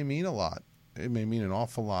 And it may mean a lot. It may mean an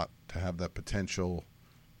awful lot to have that potential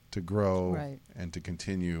to grow and to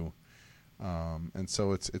continue. And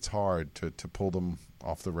so it's hard to pull them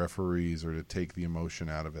off the referees or to take the emotion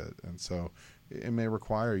out of it. And so it may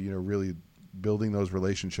require, really building those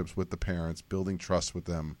relationships with the parents, building trust with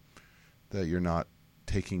them, that you're not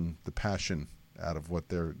taking the passion out of what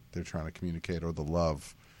they're trying to communicate or the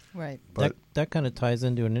love. Right. But that kind of ties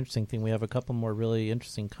into an interesting thing. We have a couple more really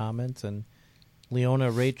interesting comments, and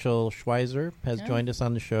Leona Rachel Schweizer has joined us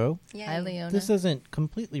on the show. Yay. Hi, Leona. This isn't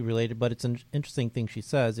completely related, but it's an interesting thing she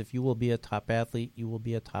says. If you will be a top athlete, you will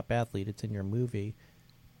be a top athlete. It's in your movie.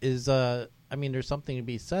 There's something to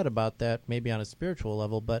be said about that, maybe on a spiritual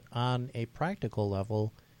level, but on a practical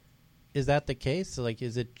level, is that the case? Like,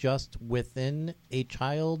 is it just within a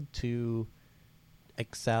child to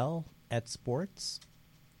excel at sports?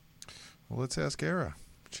 well, let's ask Era.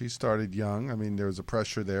 She started young. I mean, there was a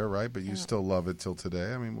pressure there, right? But you still love it till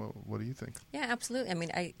today. I mean, what do you think? Yeah, absolutely. I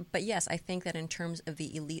mean, but yes, I think that in terms of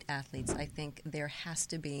the elite athletes, I think there has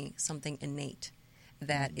to be something innate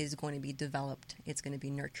that is going to be developed. It's going to be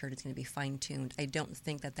nurtured. It's going to be fine-tuned. I don't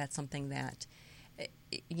think that that's something that,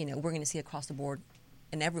 we're going to see across the board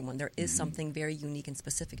in everyone. There is something very unique and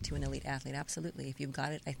specific to an elite athlete. Absolutely. If you've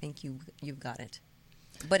got it, I think you've got it.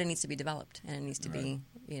 But it needs to be developed, and it needs to be,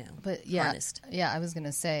 harnessed. Yeah, I was going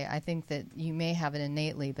to say, I think that you may have it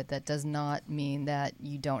innately, but that does not mean that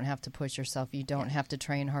you don't have to push yourself. You don't have to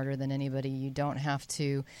train harder than anybody. You don't have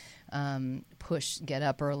to get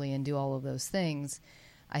up early and do all of those things.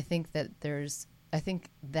 I think that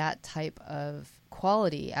that type of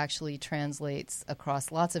quality actually translates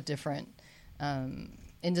across lots of different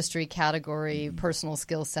industry category, personal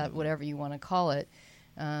skill set, whatever you want to call it.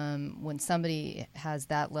 When somebody has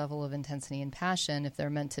that level of intensity and passion, if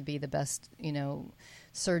they're meant to be the best,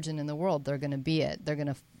 surgeon in the world, they're going to be it. They're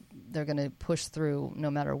going to push through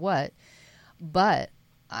no matter what. But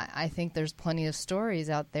I think there's plenty of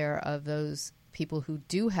stories out there of those people who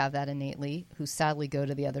do have that innately, who sadly go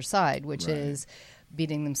to the other side, which is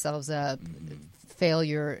beating themselves up.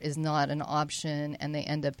 Failure is not an option, and they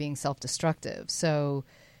end up being self-destructive. So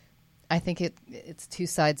I think it's two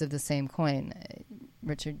sides of the same coin.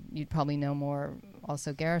 Richard, you'd probably know more.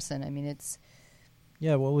 Also, Garrison. I mean, it's...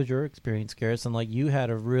 Yeah, what was your experience, Garrison? Like, you had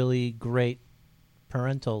a really great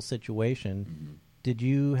parental situation. Did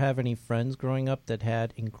you have any friends growing up that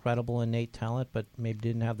had incredible innate talent but maybe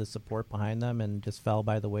didn't have the support behind them and just fell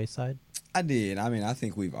by the wayside? I did. I mean, I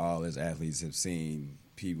think we've all, as athletes, have seen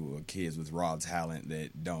people or kids with raw talent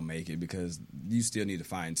that don't make it because you still need to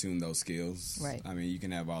fine-tune those skills. Right. I mean, you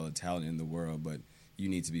can have all the talent in the world, but you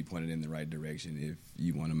need to be pointed in the right direction if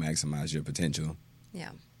you want to maximize your potential.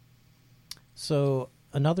 Yeah. So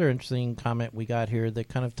another interesting comment we got here that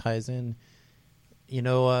kind of ties in,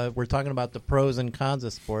 we're talking about the pros and cons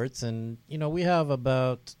of sports, and, we have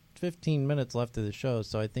about 15 minutes left of the show,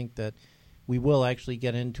 so I think that we will actually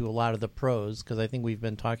get into a lot of the pros because I think we've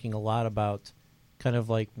been talking a lot about kind of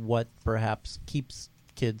like what perhaps keeps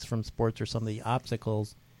kids from sports or some of the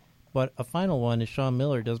obstacles. But a final one is Sean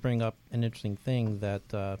Miller does bring up an interesting thing that,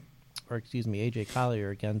 AJ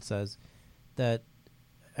Collier again says that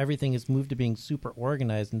everything has moved to being super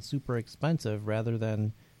organized and super expensive rather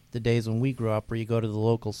than the days when we grew up where you go to the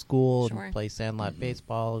local school and play sandlot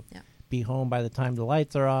baseball, be home by the time the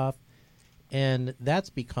lights are off. And that's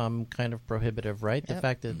become kind of prohibitive, right? The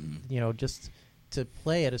fact that, just to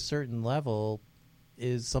play at a certain level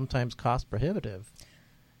is sometimes cost prohibitive.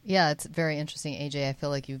 Yeah, it's very interesting, AJ. I feel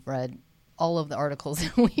like you've read all of the articles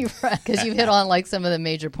that we've read because you've hit on like some of the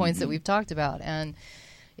major points that we've talked about. And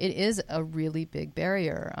it is a really big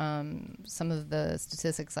barrier. Some of the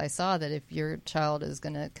statistics I saw that if your child is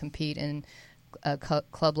going to compete in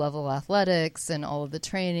club level athletics and all of the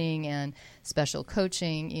training and special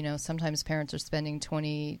coaching, sometimes parents are spending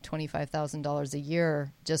 $25,000 a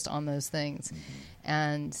year just on those things.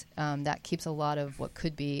 And that keeps a lot of what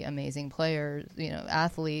could be amazing players,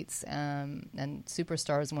 athletes and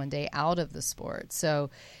superstars one day out of the sport. So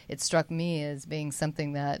it struck me as being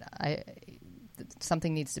something that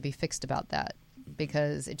something needs to be fixed about that,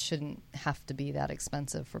 because it shouldn't have to be that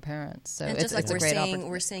expensive for parents. So and it's just like a great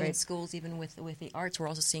we're seeing in schools, even with the arts, we're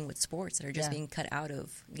also seeing with sports that are just being cut out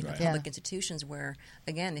of public institutions. Where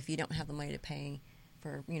again, if you don't have the money to pay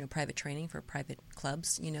for private training for private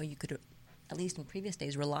clubs, you could at least in previous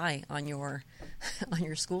days rely on your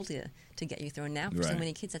school to get you through. And now for so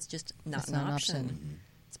many kids, that's just not an option.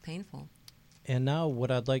 It's painful. And now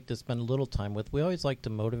what I'd like to spend a little time with, we always like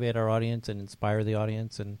to motivate our audience and inspire the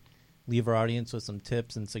audience and leave our audience with some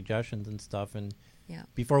tips and suggestions and stuff. And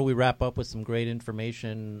before we wrap up with some great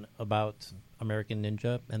information about American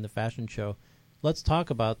Ninja and the fashion show, let's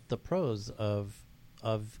talk about the pros of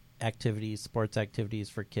activities, sports activities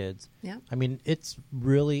for kids. Yeah. I mean, it's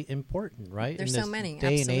really important, right? There's in so this many,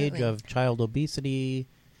 day absolutely. and age of child obesity.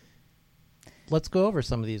 Let's go over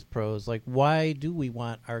some of these pros. Like, why do we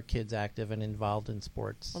want our kids active and involved in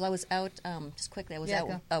sports? Well, I was out just quickly. I was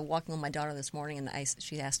out walking with my daughter this morning, and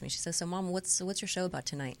she asked me. She says, "So, Mom, what's your show about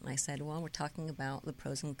tonight?" And I said, "Well, we're talking about the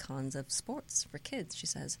pros and cons of sports for kids." She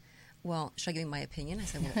says, "Well, should I give you my opinion?" I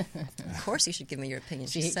said, "Well, of course you should give me your opinion."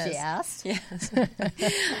 She says, asked? Yes.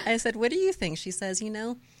 I said, "What do you think?" She says,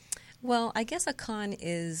 well, I guess a con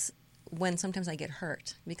is when sometimes I get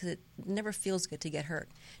hurt, because it never feels good to get hurt.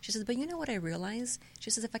 She says, but you know what I realize? She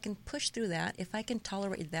says, if I can push through that, if I can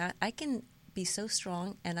tolerate that, I can be so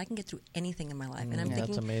strong and I can get through anything in my life. And I'm thinking,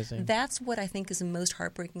 that's amazing. That's what I think is the most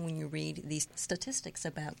heartbreaking when you read these statistics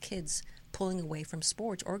about kids pulling away from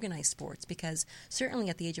sports, organized sports, because certainly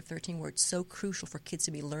at the age of 13 where it's so crucial for kids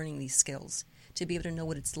to be learning these skills, to be able to know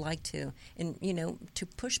what it's like to, and to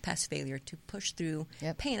push past failure, to push through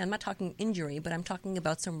pain. I'm not talking injury, but I'm talking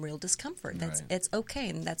about some real discomfort. It's okay,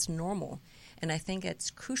 and that's normal. And I think it's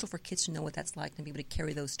crucial for kids to know what that's like and be able to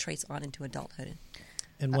carry those traits on into adulthood.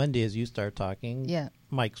 And Wendy, as you start talking, Yeah.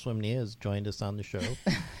 Mike Swimney has joined us on the show.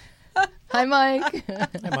 Hi, Mike.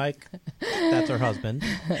 Hi, Mike. That's her husband.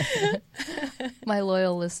 My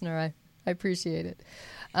loyal listener. I appreciate it.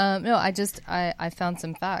 No, I found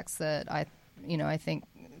some facts that I think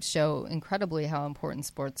show incredibly how important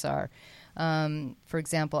sports are. For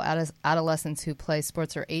example, adolescents who play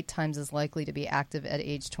sports are 8 times as likely to be active at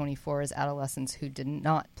age 24 as adolescents who did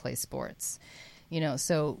not play sports.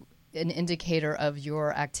 So an indicator of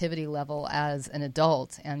your activity level as an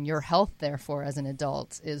adult and your health, therefore, as an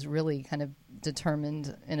adult is really kind of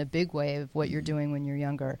determined in a big way of what you're doing when you're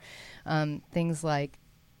younger. Things like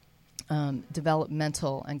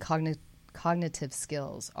developmental and cognitive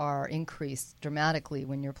skills are increased dramatically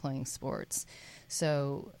when you're playing sports.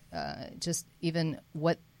 So just even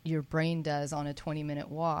what your brain does on a 20-minute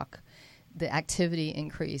walk, the activity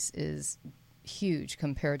increase is huge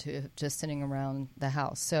compared to just sitting around the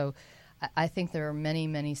house. So I think there are many,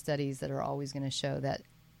 many studies that are always going to show that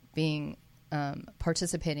being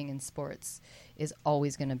participating in sports is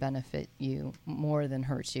always going to benefit you more than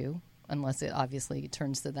hurt you, unless it obviously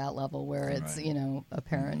turns to that level where it's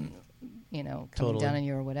apparent coming Totally. down on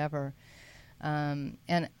you or whatever. And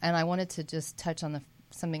I wanted to just touch on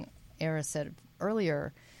something Era said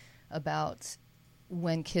earlier about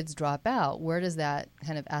when kids drop out, where does that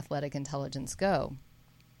kind of athletic intelligence go?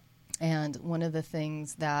 And one of the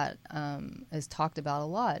things that is talked about a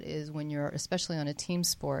lot is when you're, especially on a team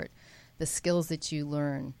sport, the skills that you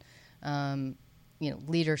learn,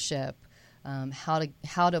 leadership,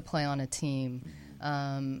 how to play on a team,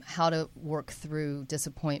 how to work through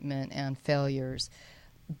disappointment and failures.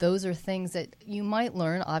 Those are things that you might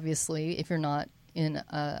learn, obviously, if you're not in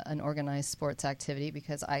an organized sports activity,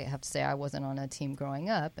 because I have to say I wasn't on a team growing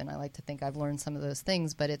up, and I like to think I've learned some of those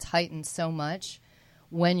things, but it's heightened so much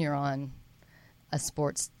when you're on a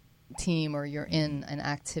sports team or you're in an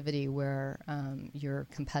activity where you're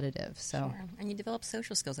competitive. So, sure. And you develop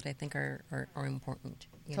social skills that I think are important.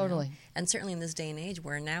 Totally. And certainly in this day and age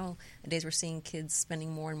where nowadays we're seeing kids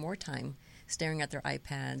spending more and more time staring at their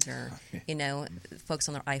iPads or, folks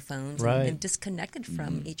on their iPhones and disconnected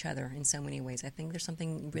from each other in so many ways. I think there's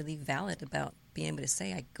something really valid about being able to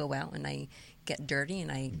say, I go out and I get dirty and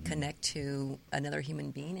I connect to another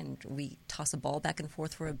human being and we toss a ball back and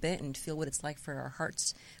forth for a bit and feel what it's like for our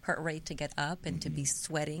heart rate to get up and to be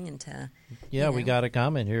sweating and to... Yeah, we got a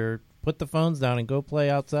comment here. Put the phones down and go play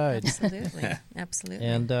outside. Absolutely, absolutely.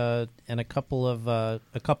 And a couple of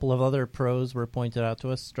other pros were pointed out to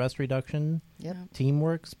us: stress reduction,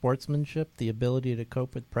 teamwork, sportsmanship, the ability to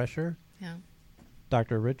cope with pressure. Yeah.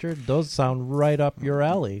 Dr. Richard, those sound right up your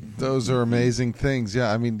alley. Those are amazing things.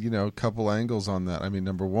 Yeah, I mean, a couple angles on that. I mean,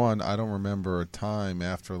 number one, I don't remember a time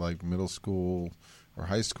after like middle school or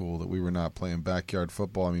high school that we were not playing backyard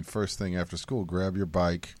football. I mean, first thing after school, grab your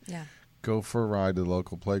bike. Yeah. Go for a ride to the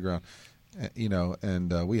local playground,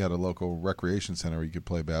 and we had a local recreation center where you could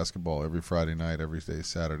play basketball every Friday night, every day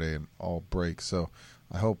Saturday, and all breaks. So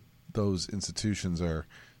I hope those institutions are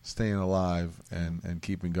staying alive and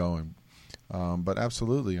keeping going. But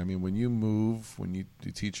absolutely, I mean, when you move, when you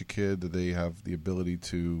teach a kid that they have the ability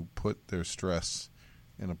to put their stress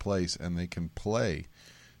in a place and they can play,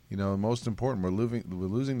 most important, we're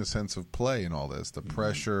losing the sense of play in all this, the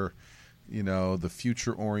pressure. The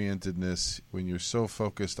future-orientedness, when you're so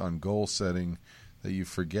focused on goal setting that you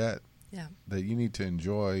forget that you need to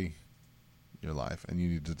enjoy your life and you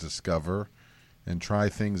need to discover and try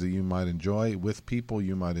things that you might enjoy with people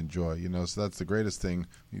you might enjoy. So that's the greatest thing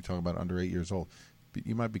when you talk about under 8 years old.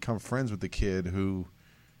 You might become friends with the kid who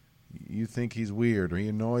you think he's weird or he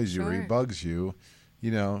annoys you or he Sure. bugs you,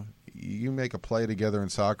 you make a play together in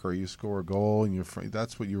soccer, or you score a goal, and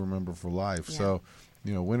that's what you remember for life. Yeah. So,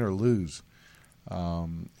 win or lose,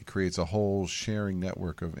 it creates a whole sharing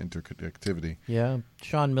network of interconnectivity. Yeah,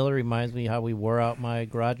 Sean Miller reminds me how we wore out my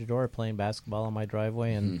garage door playing basketball on my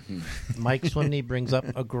driveway, and Mike Swimney brings up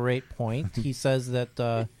a great point. He says that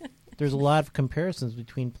there's a lot of comparisons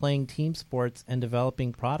between playing team sports and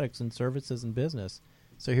developing products and services in business.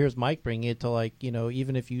 So here's Mike bringing it to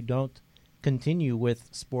even if you don't continue with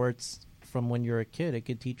sports from when you're a kid, it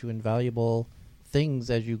could teach you invaluable things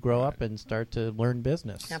as you grow up and start to learn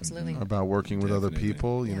business. Absolutely. About working with other Definitely.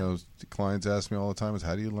 people. Clients ask me all the time is,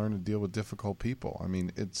 how do you learn to deal with difficult people? I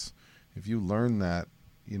mean, if you learn that,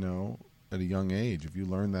 at a young age, if you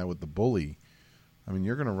learn that with the bully, I mean,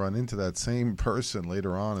 you're going to run into that same person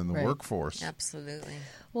later on in the Right. workforce. Absolutely.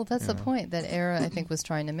 Well, that's the point that Era, I think, was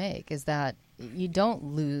trying to make, is that you don't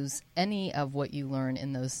lose any of what you learn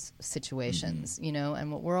in those situations,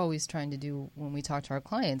 and what we're always trying to do when we talk to our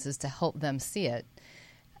clients is to help them see it.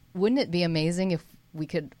 Wouldn't it be amazing if we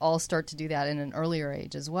could all start to do that in an earlier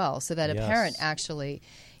age as well, so that a Yes. parent actually,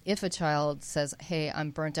 if a child says, hey,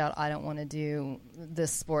 I'm burnt out, I don't want to do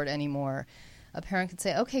this sport anymore, a parent could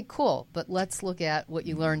say, okay, cool, but let's look at what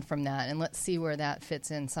you learned from that and let's see where that fits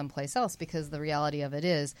in someplace else, because the reality of it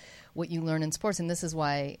is what you learn in sports, and this is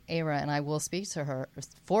why Era and I will speak to her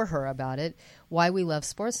for her about it, why we love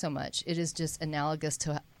sports so much. It is just analogous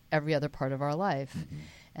to every other part of our life.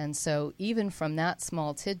 And so even from that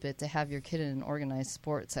small tidbit, to have your kid in an organized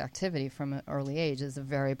sports activity from an early age is a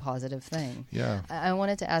very positive thing. Yeah. I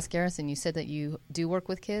wanted to ask Garrison, you said that you do work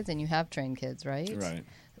with kids and you have trained kids, right? Right.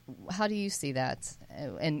 How do you see that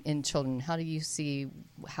in children? How do you see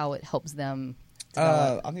how it helps them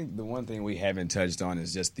develop? I think the one thing we haven't touched on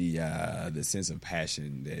is just the sense of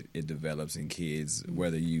passion that it develops in kids,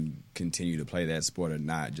 whether you continue to play that sport or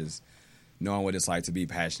not. Just knowing what it's like to be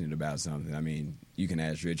passionate about something. I mean, you can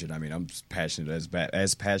ask Richard. I mean, I'm passionate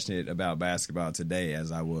as passionate about basketball today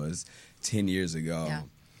as I was 10 years ago. Yeah.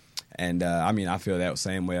 And, I feel that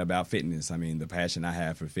same way about fitness. I mean, the passion I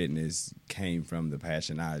have for fitness came from the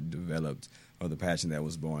passion I developed, or the passion that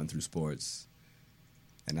was born through sports.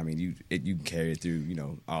 And, I mean, you can carry it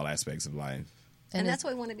through, all aspects of life. And that's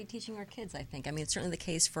what we want to be teaching our kids, I think. I mean, it's certainly the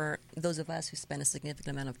case for those of us who spend a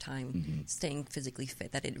significant amount of time staying physically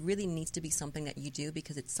fit, that it really needs to be something that you do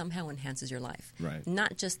because it somehow enhances your life. Right.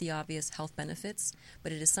 Not just the obvious health benefits,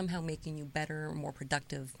 but it is somehow making you better, more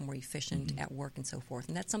productive, more efficient at work and so forth.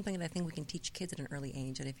 And that's something that I think we can teach kids at an early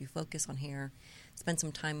age, that if you focus on hair, spend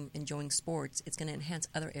some time enjoying sports, it's going to enhance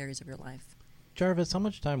other areas of your life. Jarvis, how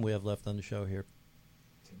much time we have left on the show here?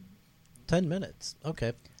 10 minutes.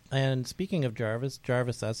 Okay. And speaking of Jarvis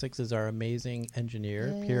Essex is our amazing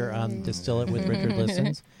engineer here on Distill It with Richard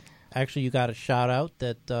Listens. Actually, you got a shout out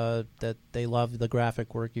that they love the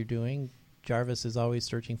graphic work you're doing. Jarvis is always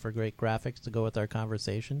searching for great graphics to go with our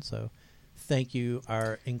conversation. So thank you,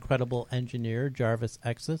 our incredible engineer, Jarvis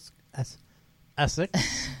Essex.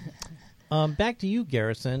 Back to you,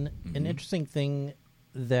 Garrison. An interesting thing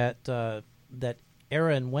that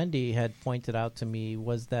Era and Wendy had pointed out to me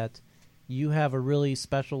was that you have a really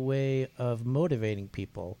special way of motivating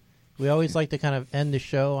people. We always like to kind of end the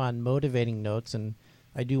show on motivating notes, and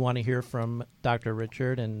I do want to hear from Dr.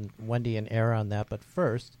 Richard and Wendy and Era on that. But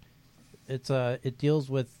first, it deals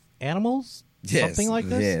with animals, Yes, something like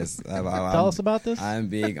this. Yes. Tell us about this. I'm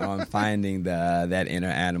big on finding that inner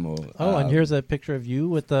animal. Oh, and here's a picture of you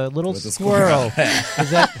with a little with a squirrel.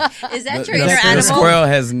 Is that Is that your the, inner the animal? squirrel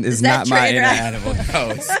is that not your my inner inner animal. No,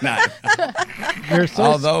 it's not. you're so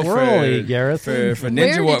Although squirrely, Garrison? for Where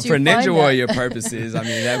Ninja did you find that? Warrior purposes, I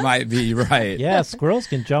mean that might be right. Yeah, squirrels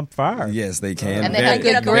can jump far. Yes, they can. And they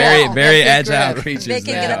very, have good very, grip. very They have good agile grip. creatures. They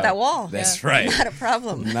can get up that wall. That's right. Not a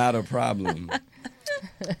problem. Not a problem.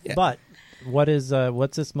 But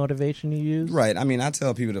what's this motivation you use? Right. I mean, I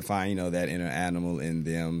tell people to find, that inner animal in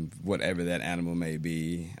them, whatever that animal may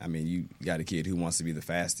be. I mean, you got a kid who wants to be the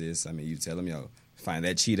fastest. I mean, you tell them, find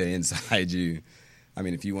that cheetah inside you. I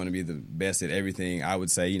mean, if you want to be the best at everything, I would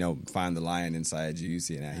say, find the lion inside you. You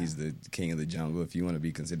see, now he's the king of the jungle. If you want to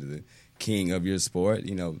be considered the king of your sport,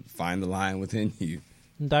 find the lion within you.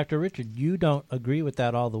 And Dr. Richard, you don't agree with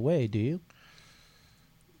that all the way, do you?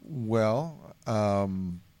 Well,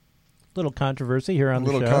 Little controversy here on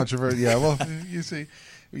the show. little controversy. Yeah. Well, you see,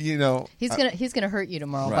 He's gonna hurt you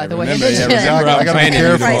tomorrow. Right, By the way, remember, in the yeah, gym. remember I gotta be training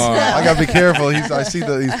careful. tomorrow. I gotta be careful. I see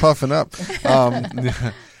that he's puffing up.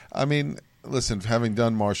 I mean, listen, having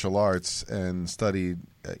done martial arts and studied,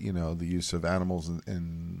 the use of animals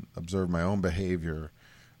and observed my own behavior,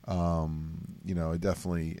 I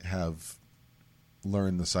definitely have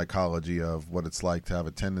learn the psychology of what it's like to have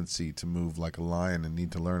a tendency to move like a lion and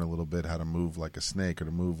need to learn a little bit how to move like a snake or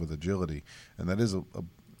to move with agility. And that is a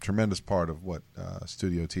tremendous part of what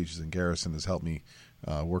Studio teaches, and Garrison has helped me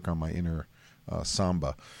work on my inner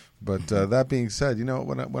Samba. But that being said,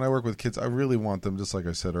 when I work with kids, I really want them, just like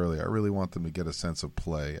I said earlier, I really want them to get a sense of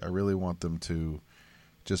play. I really want them to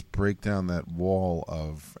just break down that wall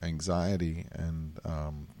of anxiety and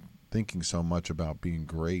thinking so much about being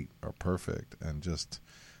great or perfect, and just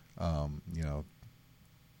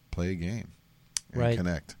play a game and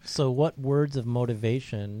connect. So what words of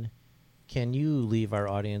motivation can you leave our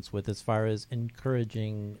audience with as far as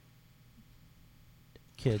encouraging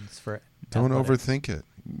kids for Don't athletics? overthink it.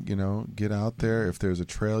 Get out there. If there's a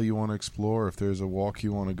trail you want to explore, if there's a walk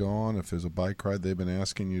you want to go on, if there's a bike ride they've been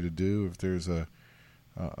asking you to do, if there's a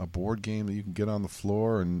board game that you can get on the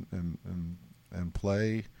floor and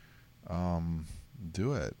play,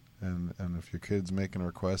 do it. And if your kid's making a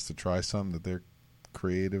request to try something that they're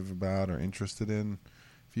creative about or interested in,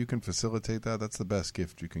 if you can facilitate that, that's the best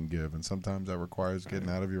gift you can give. And sometimes that requires getting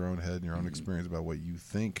out of your own head and your own experience about what you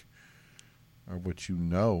think or what you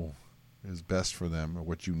know is best for them or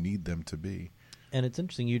what you need them to be. And it's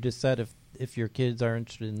interesting, you just said if your kids are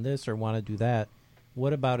interested in this or want to do that,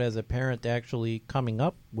 what about as a parent actually coming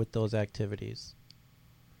up with those activities?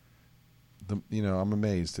 I'm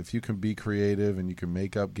amazed. If you can be creative and you can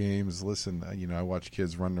make up games, listen, I watch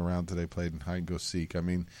kids running around today playing hide and go seek. I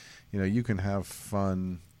mean, you can have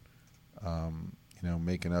fun,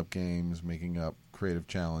 making up games, making up creative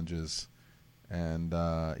challenges. And,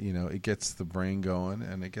 it gets the brain going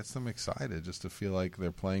and it gets them excited just to feel like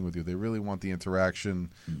they're playing with you. They really want the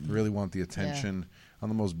interaction, they really want the attention on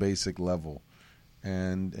the most basic level.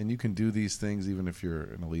 And you can do these things even if you're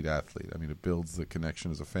an elite athlete. I mean, it builds the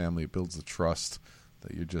connection as a family. It builds the trust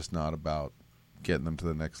that you're just not about getting them to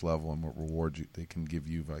the next level and what reward they can give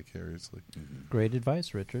you vicariously. Mm-hmm. Great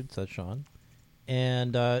advice, Richard, says Sean.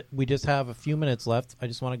 And we just have a few minutes left. I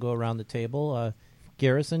just want to go around the table.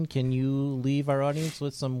 Garrison, can you leave our audience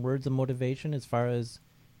with some words of motivation as far as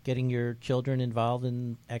getting your children involved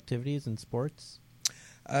in activities and sports?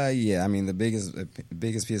 Yeah, I mean, the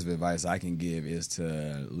biggest piece of advice I can give is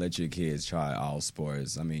to let your kids try all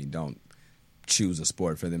sports. I mean, don't choose a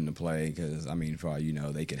sport for them to play because, for all you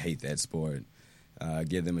know, they could hate that sport.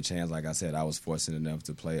 Give them a chance. Like I said, I was fortunate enough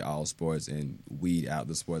to play all sports and weed out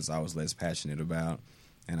the sports I was less passionate about,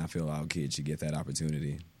 and I feel all kids should get that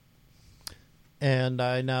opportunity. And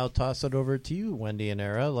I now toss it over to you, Wendy and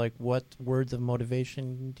Era. Like, what words of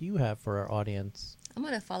motivation do you have for our audience? I'm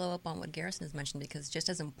going to follow up on what Garrison has mentioned, because just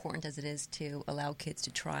as important as it is to allow kids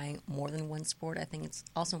to try more than one sport, I think it's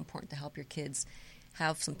also important to help your kids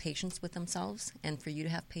have some patience with themselves and for you to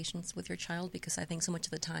have patience with your child, because I think so much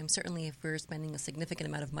of the time, certainly if we're spending a significant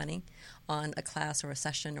amount of money on a class or a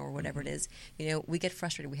session or whatever it is, we get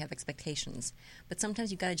frustrated, we have expectations. But sometimes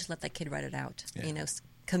you got to just let that kid write it out. Yeah.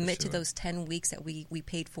 Commit to those 10 weeks that we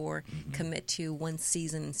paid for. Commit to one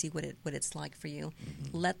season and see what it's like for you.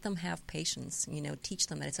 Let them have patience. Teach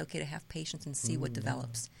them that it's okay to have patience and see what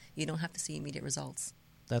develops. You don't have to see immediate results.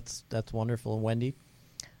 That's wonderful. And Wendy?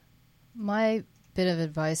 My bit of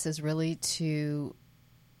advice is really to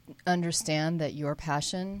understand that your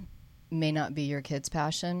passion may not be your kid's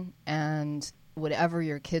passion, and whatever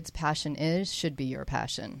your kid's passion is should be your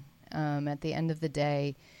passion. At the end of the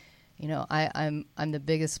day, I'm the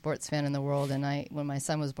biggest sports fan in the world, and when my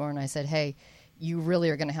son was born, I said, "Hey, you really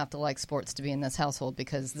are going to have to like sports to be in this household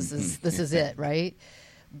because this is it, right?"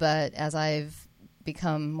 But as I've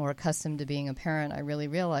become more accustomed to being a parent, I really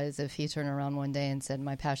realized if he turned around one day and said,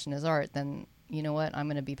 "My passion is art," then you know what? I'm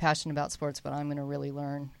going to be passionate about sports, but I'm going to really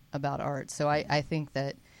learn about art. So I think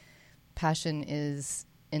that passion is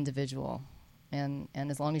individual, and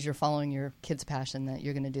as long as you're following your kid's passion, that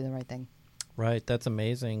you're going to do the right thing. Right, that's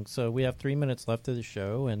amazing. So we have 3 minutes left of the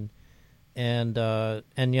show, and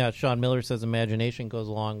yeah, Sean Miller says imagination goes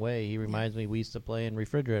a long way. He reminds me we used to play in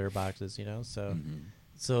refrigerator boxes, so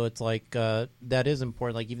so it's like that is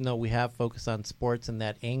important. Like, even though we have focused on sports and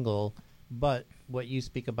that angle, but what you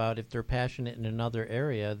speak about, if they're passionate in another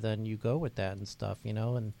area, then you go with that and stuff,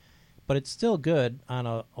 but it's still good on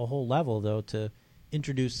a whole level though to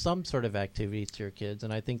introduce some sort of activities to your kids,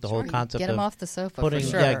 and I think the whole concept get them of off the sofa, putting,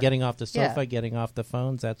 for sure. getting off the sofa, getting off the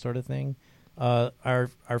phones, that sort of thing. Our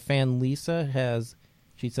fan Lisa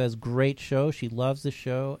she says, great show. She loves the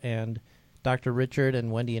show, and Dr. Richard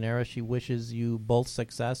and Wendy and Era, she wishes you both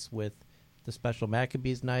success with the special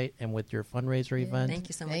Maccabees night and with your fundraiser event. Thank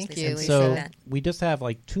you so much. Thank Lisa. you. Appreciate So that. we just have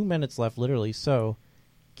like 2 minutes left, literally. So,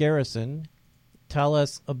 Garrison, tell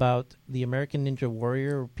us about the American Ninja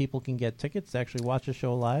Warrior? People can get tickets to actually watch the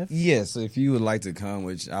show live. Yes, if you would like to come,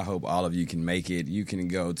 which I hope all of you can make it, you can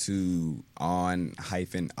go to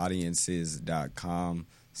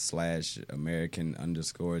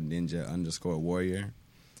on-audiences.com/American_Ninja_Warrior,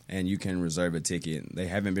 and you can reserve a ticket. They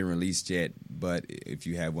haven't been released yet, but if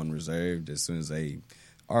you have one reserved, as soon as they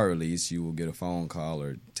are released, you will get a phone call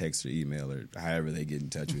or text or email or however they get in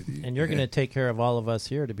touch with you. And you're going to take care of all of us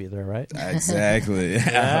here to be there, right? Exactly.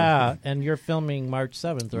 Yeah, and you're filming March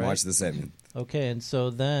 7th, right? March the 7th. Okay, and so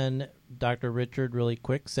then, Dr. Richard, really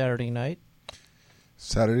quick, Saturday night,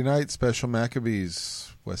 Special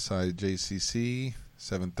Maccabees, Westside JCC,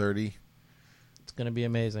 7:30. it's going to be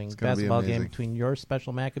amazing. It's gonna be Basketball game amazing. between your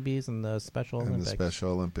Special Maccabees and the Special And Olympics. the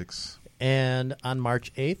Special Olympics. And on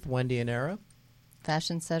March 8th, Wendy and Era.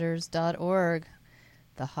 FashionSetters.org,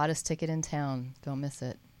 the hottest ticket in town. Don't miss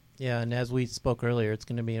it. Yeah, and as we spoke earlier, it's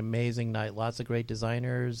going to be an amazing night. Lots of great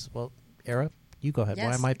designers. Well, Era, you go ahead. Why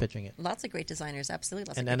Yes. am I pitching it? Lots of great designers, absolutely.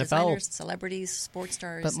 Lots And of great NFL. designers, celebrities, sports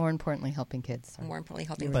stars. But more importantly, helping kids. more importantly,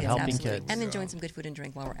 helping But kids, helping absolutely. kids. And enjoying some good food and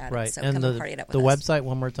drink while we're at Right, it. So and come the and party it up with the us. website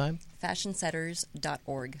one more time.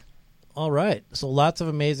 FashionSetters.org. All right, so lots of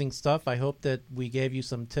amazing stuff. I hope that we gave you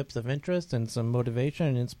some tips of interest and some motivation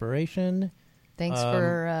and inspiration. Thanks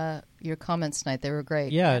for your comments tonight. They were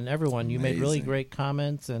great. Yeah, and everyone, you made really Amazing. great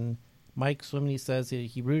comments. And Mike Swimney says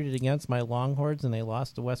he rooted against my Longhorns and they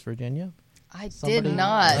lost to West Virginia. I Somebody- did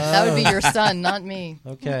not. That would be your son, not me.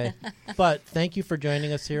 Okay. But thank you for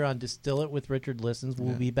joining us here on Distill It with Richard Listens.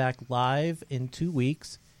 We'll be back live in 2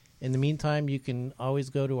 weeks. In the meantime, you can always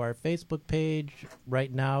go to our Facebook page.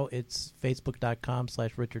 Right now, it's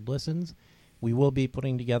facebook.com/Richard Listens. We will be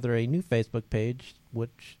putting together a new Facebook page,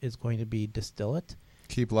 which is going to be Distill It.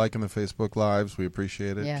 Keep liking the Facebook Lives. We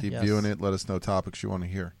appreciate it. Yeah. Keep Yes. viewing it. Let us know topics you want to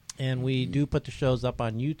hear. And we do put the shows up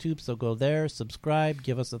on YouTube, so go there, subscribe,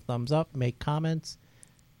 give us a thumbs up, make comments.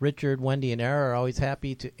 Richard, Wendy, and Era are always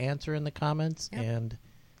happy to answer in the comments. Yep. And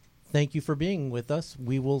thank you for being with us.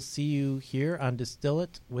 We will see you here on Distill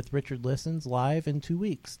It with Richard Listens live in 2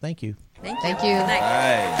 weeks. Thank you. Thank you. Thank you. Good night. All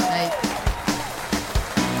right. Night.